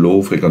and the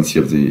low frequency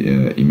of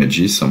the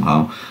images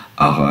somehow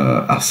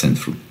are sent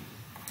through.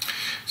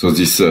 So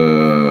this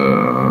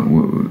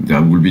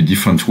there will be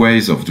different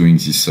ways of doing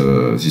this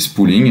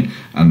pooling,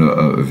 and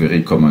a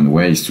very common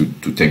way is to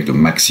take the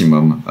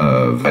maximum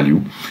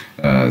value.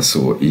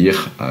 So here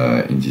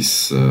in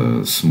this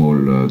small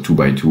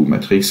 2x2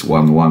 matrix,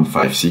 1, 1,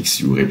 5, 6,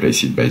 you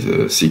replace it by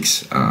the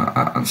 6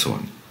 and so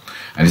on.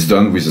 And it's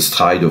done with a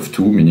stride of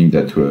 2, meaning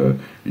that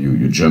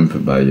you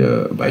jump by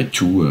 2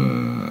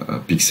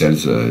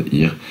 pixels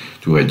here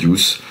to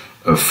reduce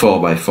a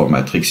 4x4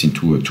 matrix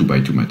into a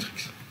 2x2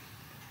 matrix.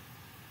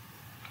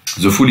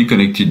 The fully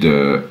connected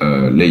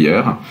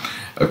layer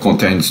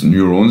contains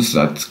neurons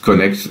that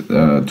connect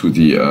to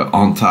the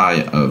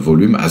entire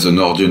volume as an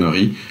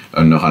ordinary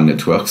neural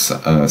networks,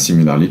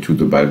 similarly to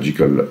the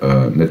biological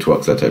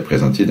networks that I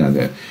presented,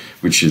 and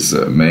which is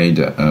made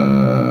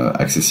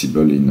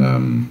accessible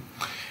in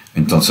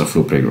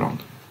TensorFlow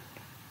Playground.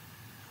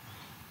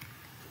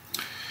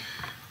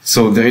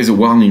 So there is a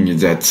warning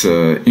that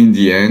in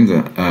the end,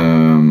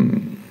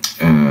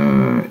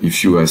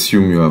 if you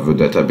assume you have a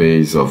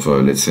database of,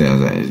 let's say,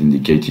 as I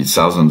indicated,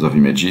 thousands of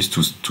images,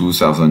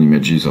 2,000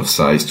 images of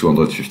size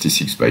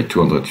 256 by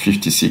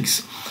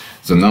 256,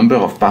 the number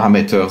of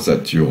parameters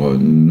that your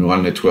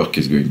neural network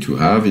is going to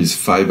have is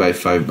 5 by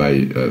 5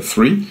 by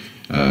 3,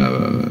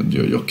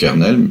 your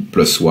kernel,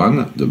 plus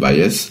 1, the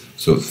bias,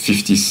 so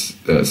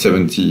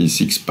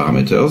 76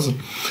 parameters.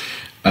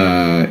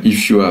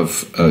 If you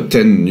have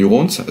 10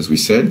 neurons, as we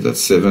said,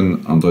 that's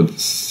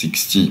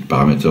 760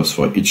 parameters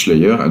for each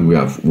layer, and we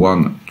have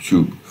 1,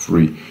 2,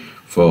 3,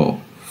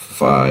 4,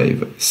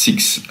 5,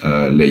 6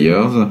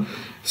 layers.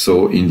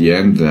 So in the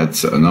end,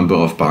 that's a number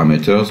of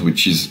parameters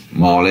which is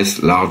more or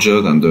less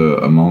larger than the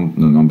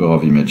number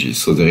of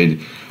images. So there is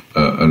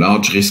a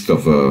large risk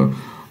of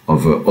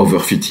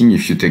overfitting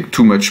if you take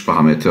too much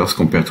parameters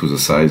compared to the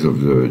size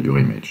of your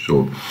image.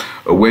 So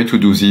a way to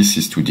do this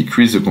is to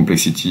decrease the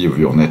complexity of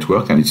your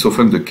network, and it's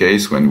often the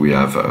case when we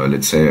have,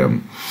 let's say,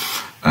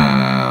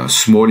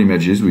 small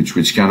images,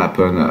 which can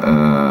happen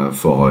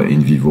for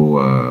in vivo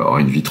or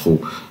in vitro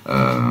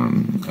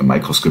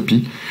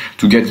microscopy,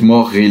 to get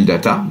more real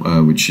data,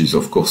 which is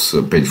of course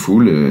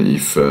painful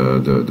if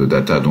the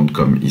data don't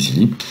come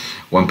easily.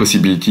 One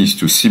possibility is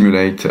to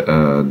simulate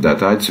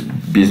data. It's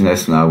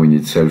business now in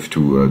itself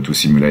to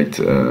simulate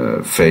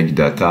fake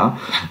data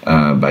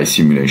by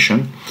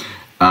simulation,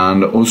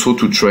 and also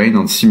to train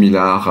on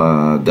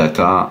similar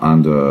data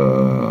and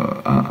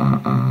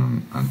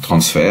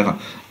transfer.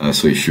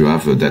 So if you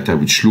have data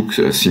which looks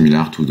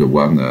similar to the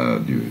one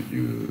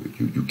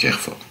you care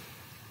for.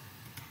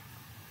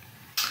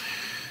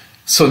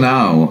 So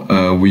now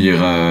we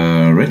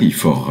are ready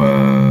for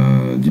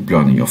deep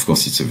learning. Of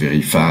course, it's a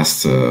very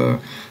fast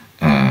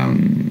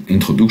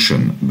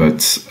introduction,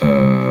 but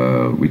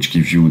which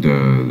gives you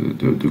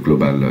the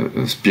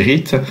global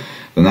spirit.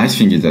 The nice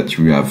thing is that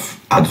we have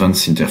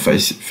advanced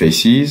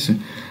interfaces.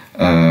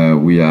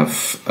 We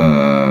have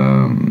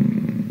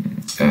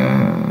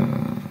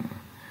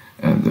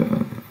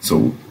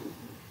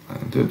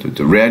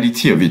the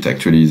reality of it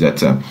actually is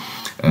that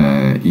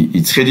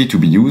it's ready to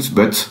be used,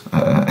 but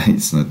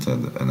it's not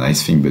a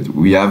nice thing. But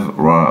we have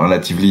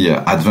relatively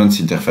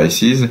advanced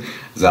interfaces.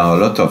 There are a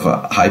lot of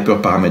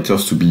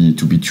hyperparameters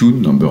to be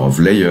tuned, number of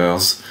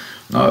layers,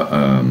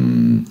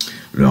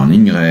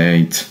 learning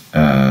rate,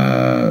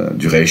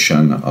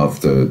 duration of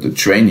the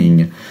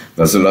training.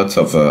 There's a lot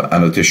of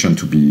annotation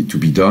to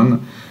be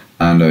done,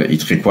 and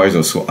it requires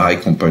also high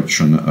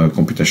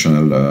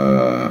computational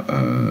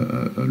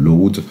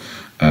load.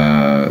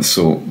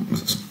 So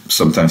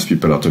sometimes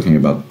people are talking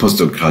about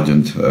postal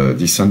gradient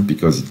descent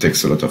because it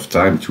takes a lot of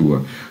time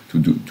to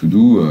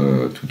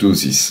do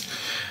this.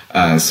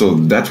 So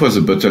that was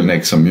a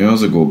bottleneck some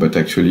years ago, but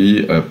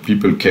actually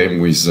people came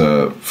with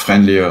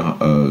friendlier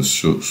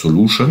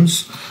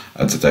solutions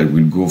that I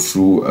will go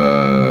through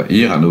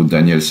here. I know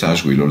Daniel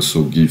Sage will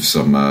also give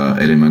some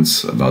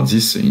elements about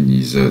this in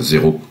his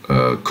zero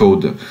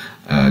code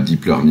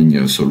deep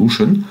learning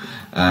solution.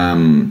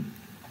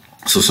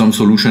 So some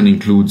solution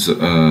includes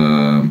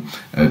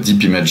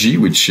deep imagery,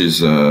 which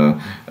is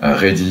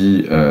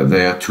ready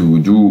there to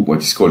do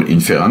what is called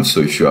inference.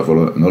 So if you have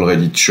an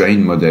already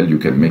trained model, you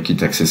can make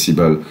it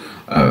accessible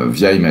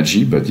via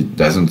imagery, but it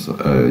doesn't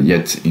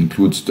yet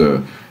include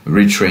the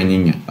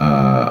retraining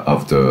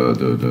of the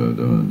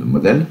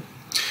model.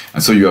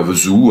 And so you have a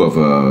zoo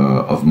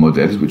of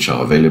models which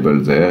are available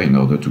there in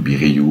order to be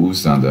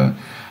reused, and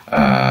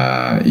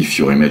if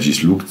your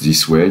images look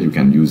this way, you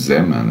can use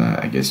them, and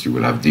I guess you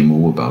will have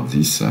demo about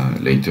this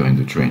later in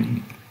the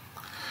training.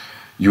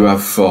 You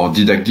have for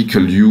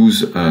didactical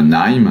use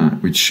NIME,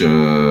 which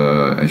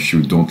if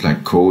you don't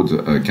like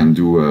code, can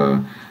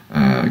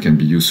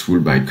be useful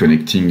by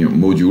connecting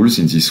modules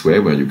in this way,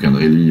 where you can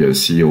really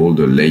see all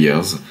the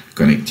layers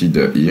connected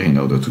here in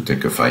order to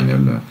take a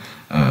final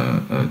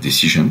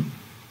decision.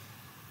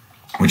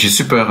 Which is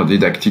super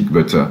didactic,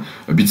 but a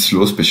bit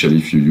slow, especially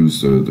if you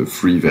use the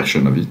free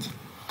version of it.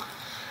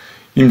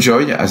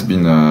 Enjoy has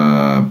been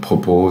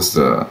proposed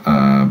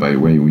by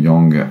Wei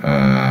Yang,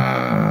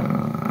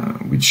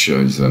 which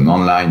is an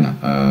online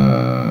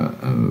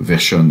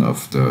version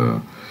of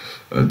the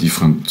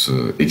different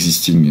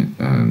existing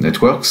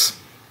networks.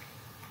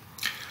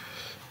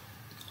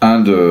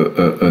 And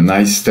a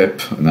nice step,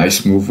 a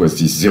nice move was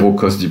this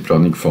zero-cost deep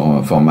learning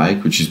for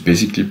Mike, which is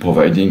basically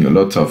providing a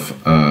lot of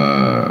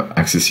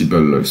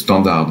accessible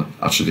standard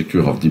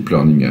architecture of deep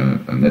learning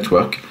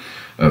network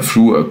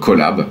through a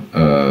collab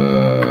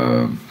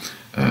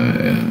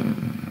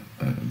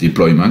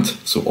deployment.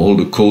 So all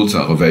the codes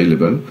are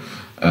available,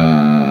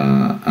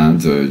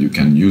 and you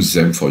can use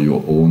them for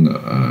your own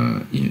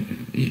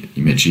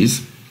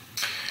images.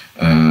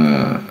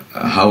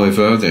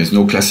 However, there is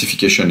no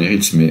classification here.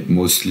 It's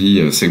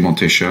mostly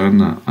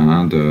segmentation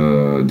and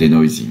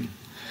denoising.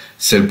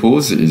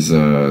 Cellpose is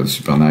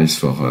super nice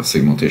for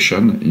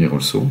segmentation here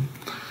also,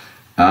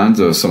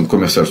 and some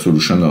commercial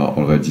solutions are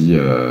already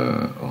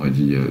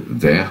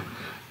there,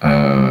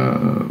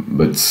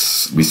 but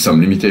with some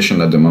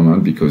limitation at the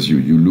moment, because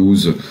you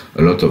lose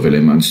a lot of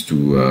elements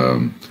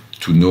to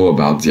know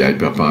about the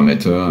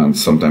hyperparameter, and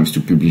sometimes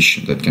to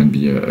publish that can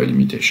be a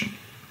limitation.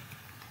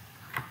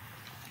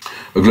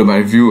 A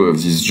global view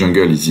of this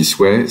jungle is this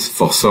way.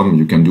 For some,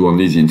 you can do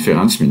only the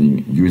inference,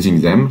 meaning using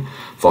them.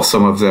 For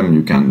some of them,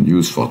 you can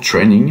use for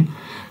training.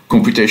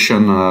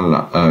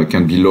 Computational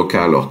can be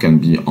local or can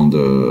be on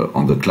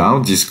the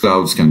cloud. These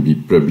clouds can be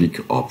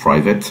public or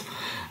private.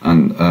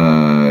 And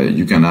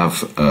you can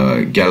have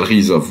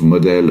galleries of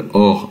model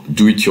or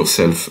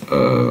do-it-yourself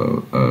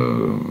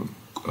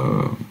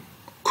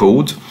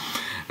code,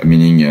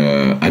 meaning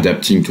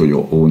adapting to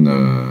your own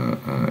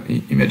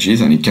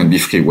images, and it can be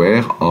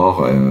freeware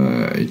or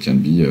it can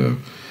be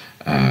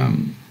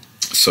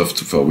soft,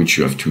 for which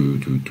you have to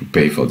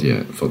pay for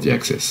the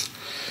access.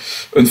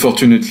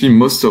 Unfortunately,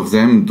 most of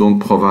them don't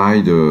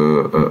provide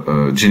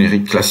a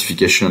generic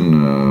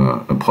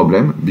classification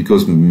problem,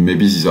 because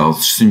maybe these are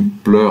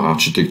simpler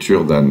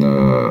architecture than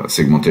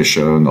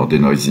segmentation or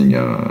denoising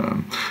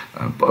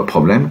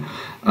problem.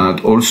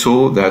 And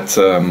also that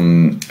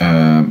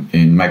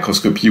in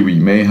microscopy we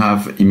may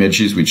have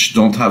images which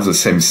don't have the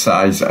same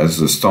size as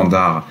the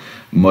standard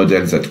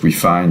models that we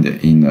find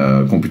in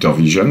computer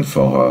vision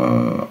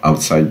for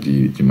outside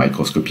the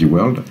microscopy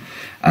world.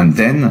 And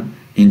then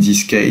in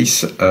this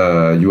case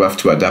you have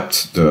to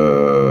adapt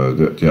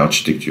the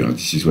architecture.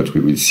 This is what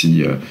we will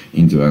see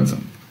in the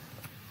hands-on.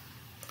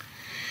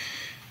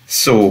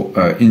 So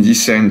in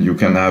this end, you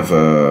can have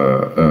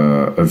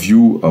a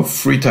view of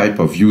three types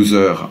of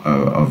user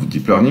of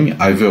deep learning: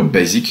 either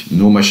basic,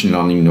 no machine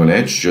learning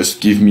knowledge,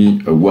 just give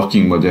me a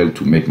working model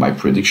to make my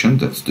prediction.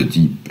 That's the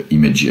deep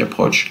imagery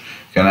approach.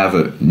 You can have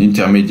an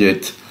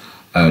intermediate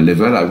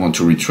level. I want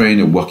to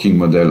retrain a working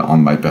model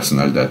on my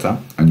personal data.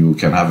 And you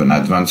can have an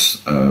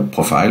advanced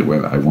profile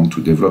where I want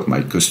to develop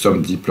my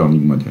custom deep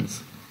learning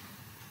models.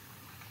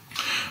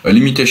 A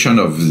limitation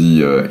of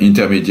the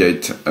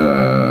intermediate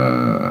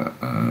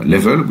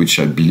level, which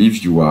I believe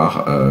you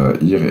are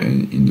here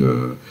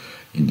in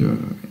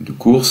the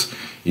course,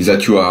 is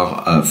that you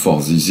are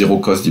for the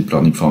zero-cost deep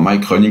learning for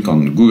Mike running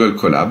on Google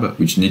Colab,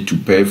 which need to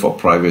pay for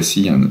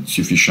privacy and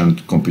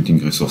sufficient computing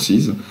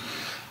resources.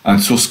 And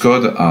source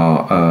code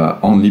are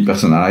only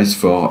personalized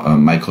for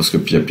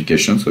microscopy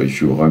applications. So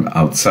if you run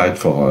outside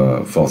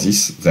for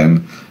this,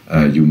 then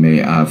you may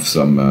have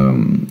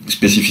some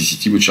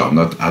specificity which are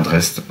not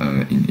addressed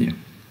in here.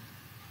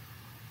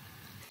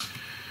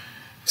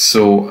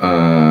 So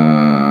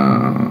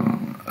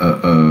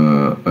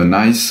a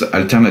nice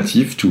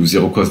alternative to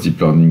zero-cost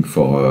deep learning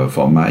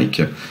for Mike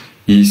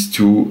is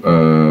to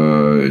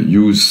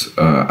use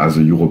as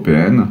a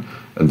European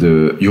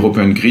the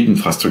European Grid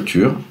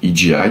Infrastructure,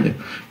 EGI,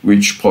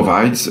 which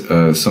provides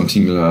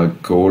something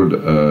called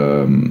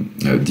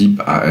Deep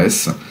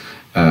AS,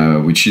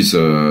 which is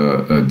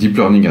a deep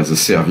learning as a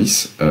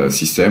service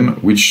system,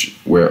 on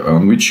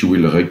which you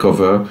will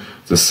recover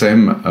the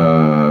same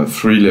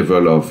three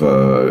levels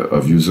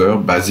of user: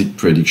 basic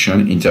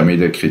prediction,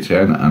 intermediate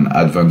criterion, and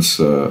advanced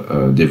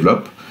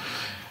develop,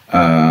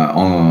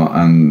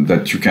 and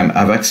that you can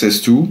have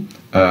access to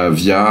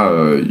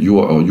via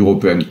your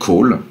European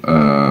call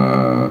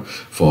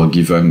for a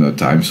given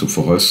time. So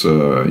for us,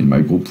 in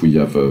my group, we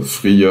have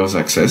 3 years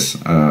access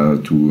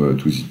to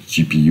the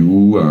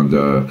GPU,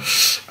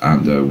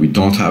 and we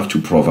don't have to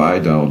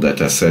provide our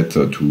data set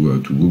to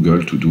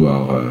Google to do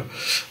our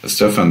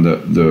stuff. And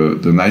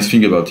the nice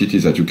thing about it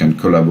is that you can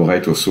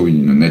collaborate also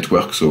in a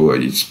network. So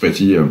it's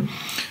pretty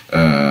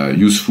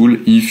useful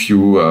if you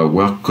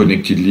work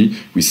connectedly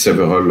with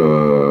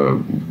several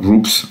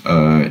groups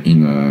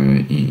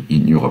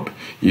in Europe.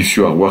 If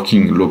you are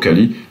working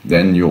locally,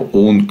 then your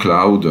own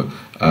cloud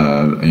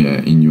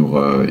in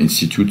your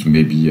institute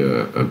may be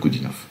good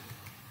enough.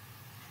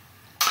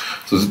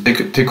 So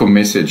the take-home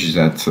message is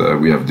that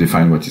we have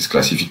defined what is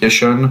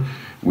classification.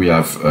 We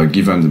have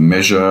given the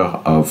measure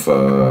of,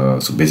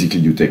 so basically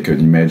you take an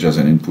image as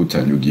an input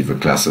and you give a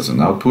class as an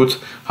output.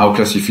 How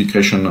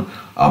classification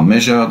are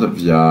measured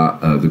via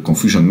the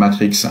confusion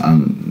matrix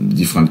and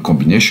different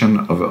combination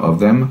of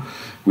them.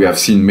 We have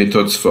seen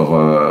methods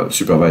for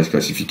supervised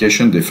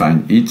classification,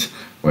 define it,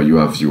 where you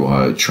have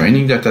your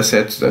training data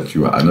set that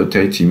you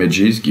annotate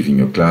images, giving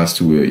a class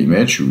to an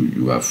image.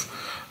 You have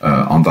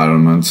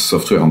environment,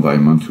 software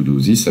environment to do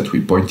this that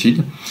we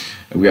pointed.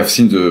 We have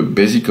seen the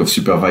basic of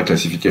supervised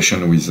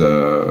classification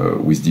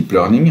with deep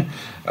learning,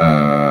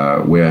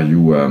 where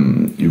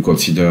you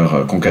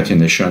consider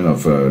concatenation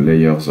of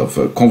layers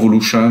of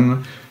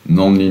convolution,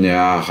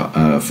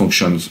 nonlinear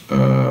functions,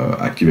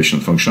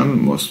 activation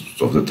function,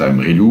 most of the time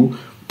ReLU,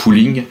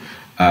 pooling,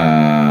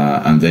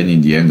 and then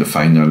in the end the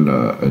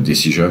final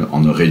decision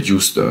on a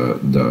reduced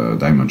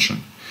dimension.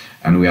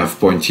 And we have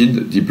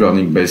pointed deep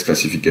learning based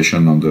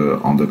classification on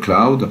the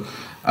cloud,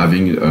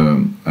 having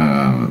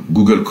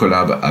Google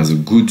Colab as a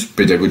good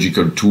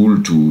pedagogical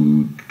tool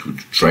to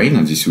train,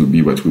 and this will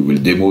be what we will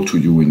demo to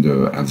you in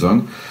the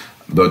hands-on,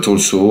 but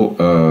also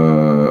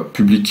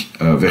public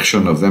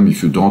version of them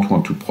if you don't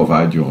want to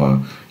provide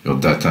your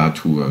data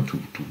to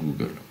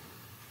Google.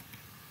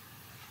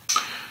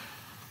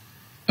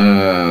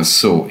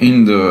 So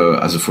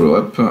as a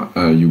follow-up,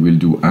 you will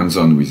do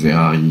hands-on with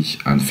Harry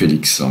and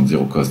Felix on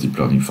zero-cost deep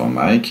learning for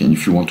Mike. And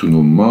if you want to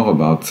know more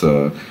about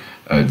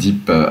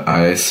Deep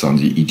AS on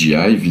the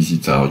EGI,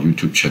 visit our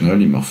YouTube channel,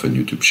 Immorphen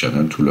YouTube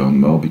channel, to learn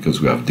more, because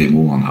we have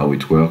demo on how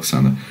it works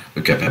and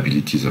the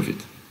capabilities of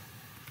it.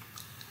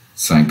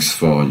 Thanks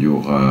for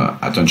your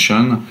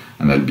attention,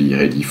 and I'll be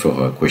ready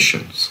for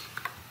questions.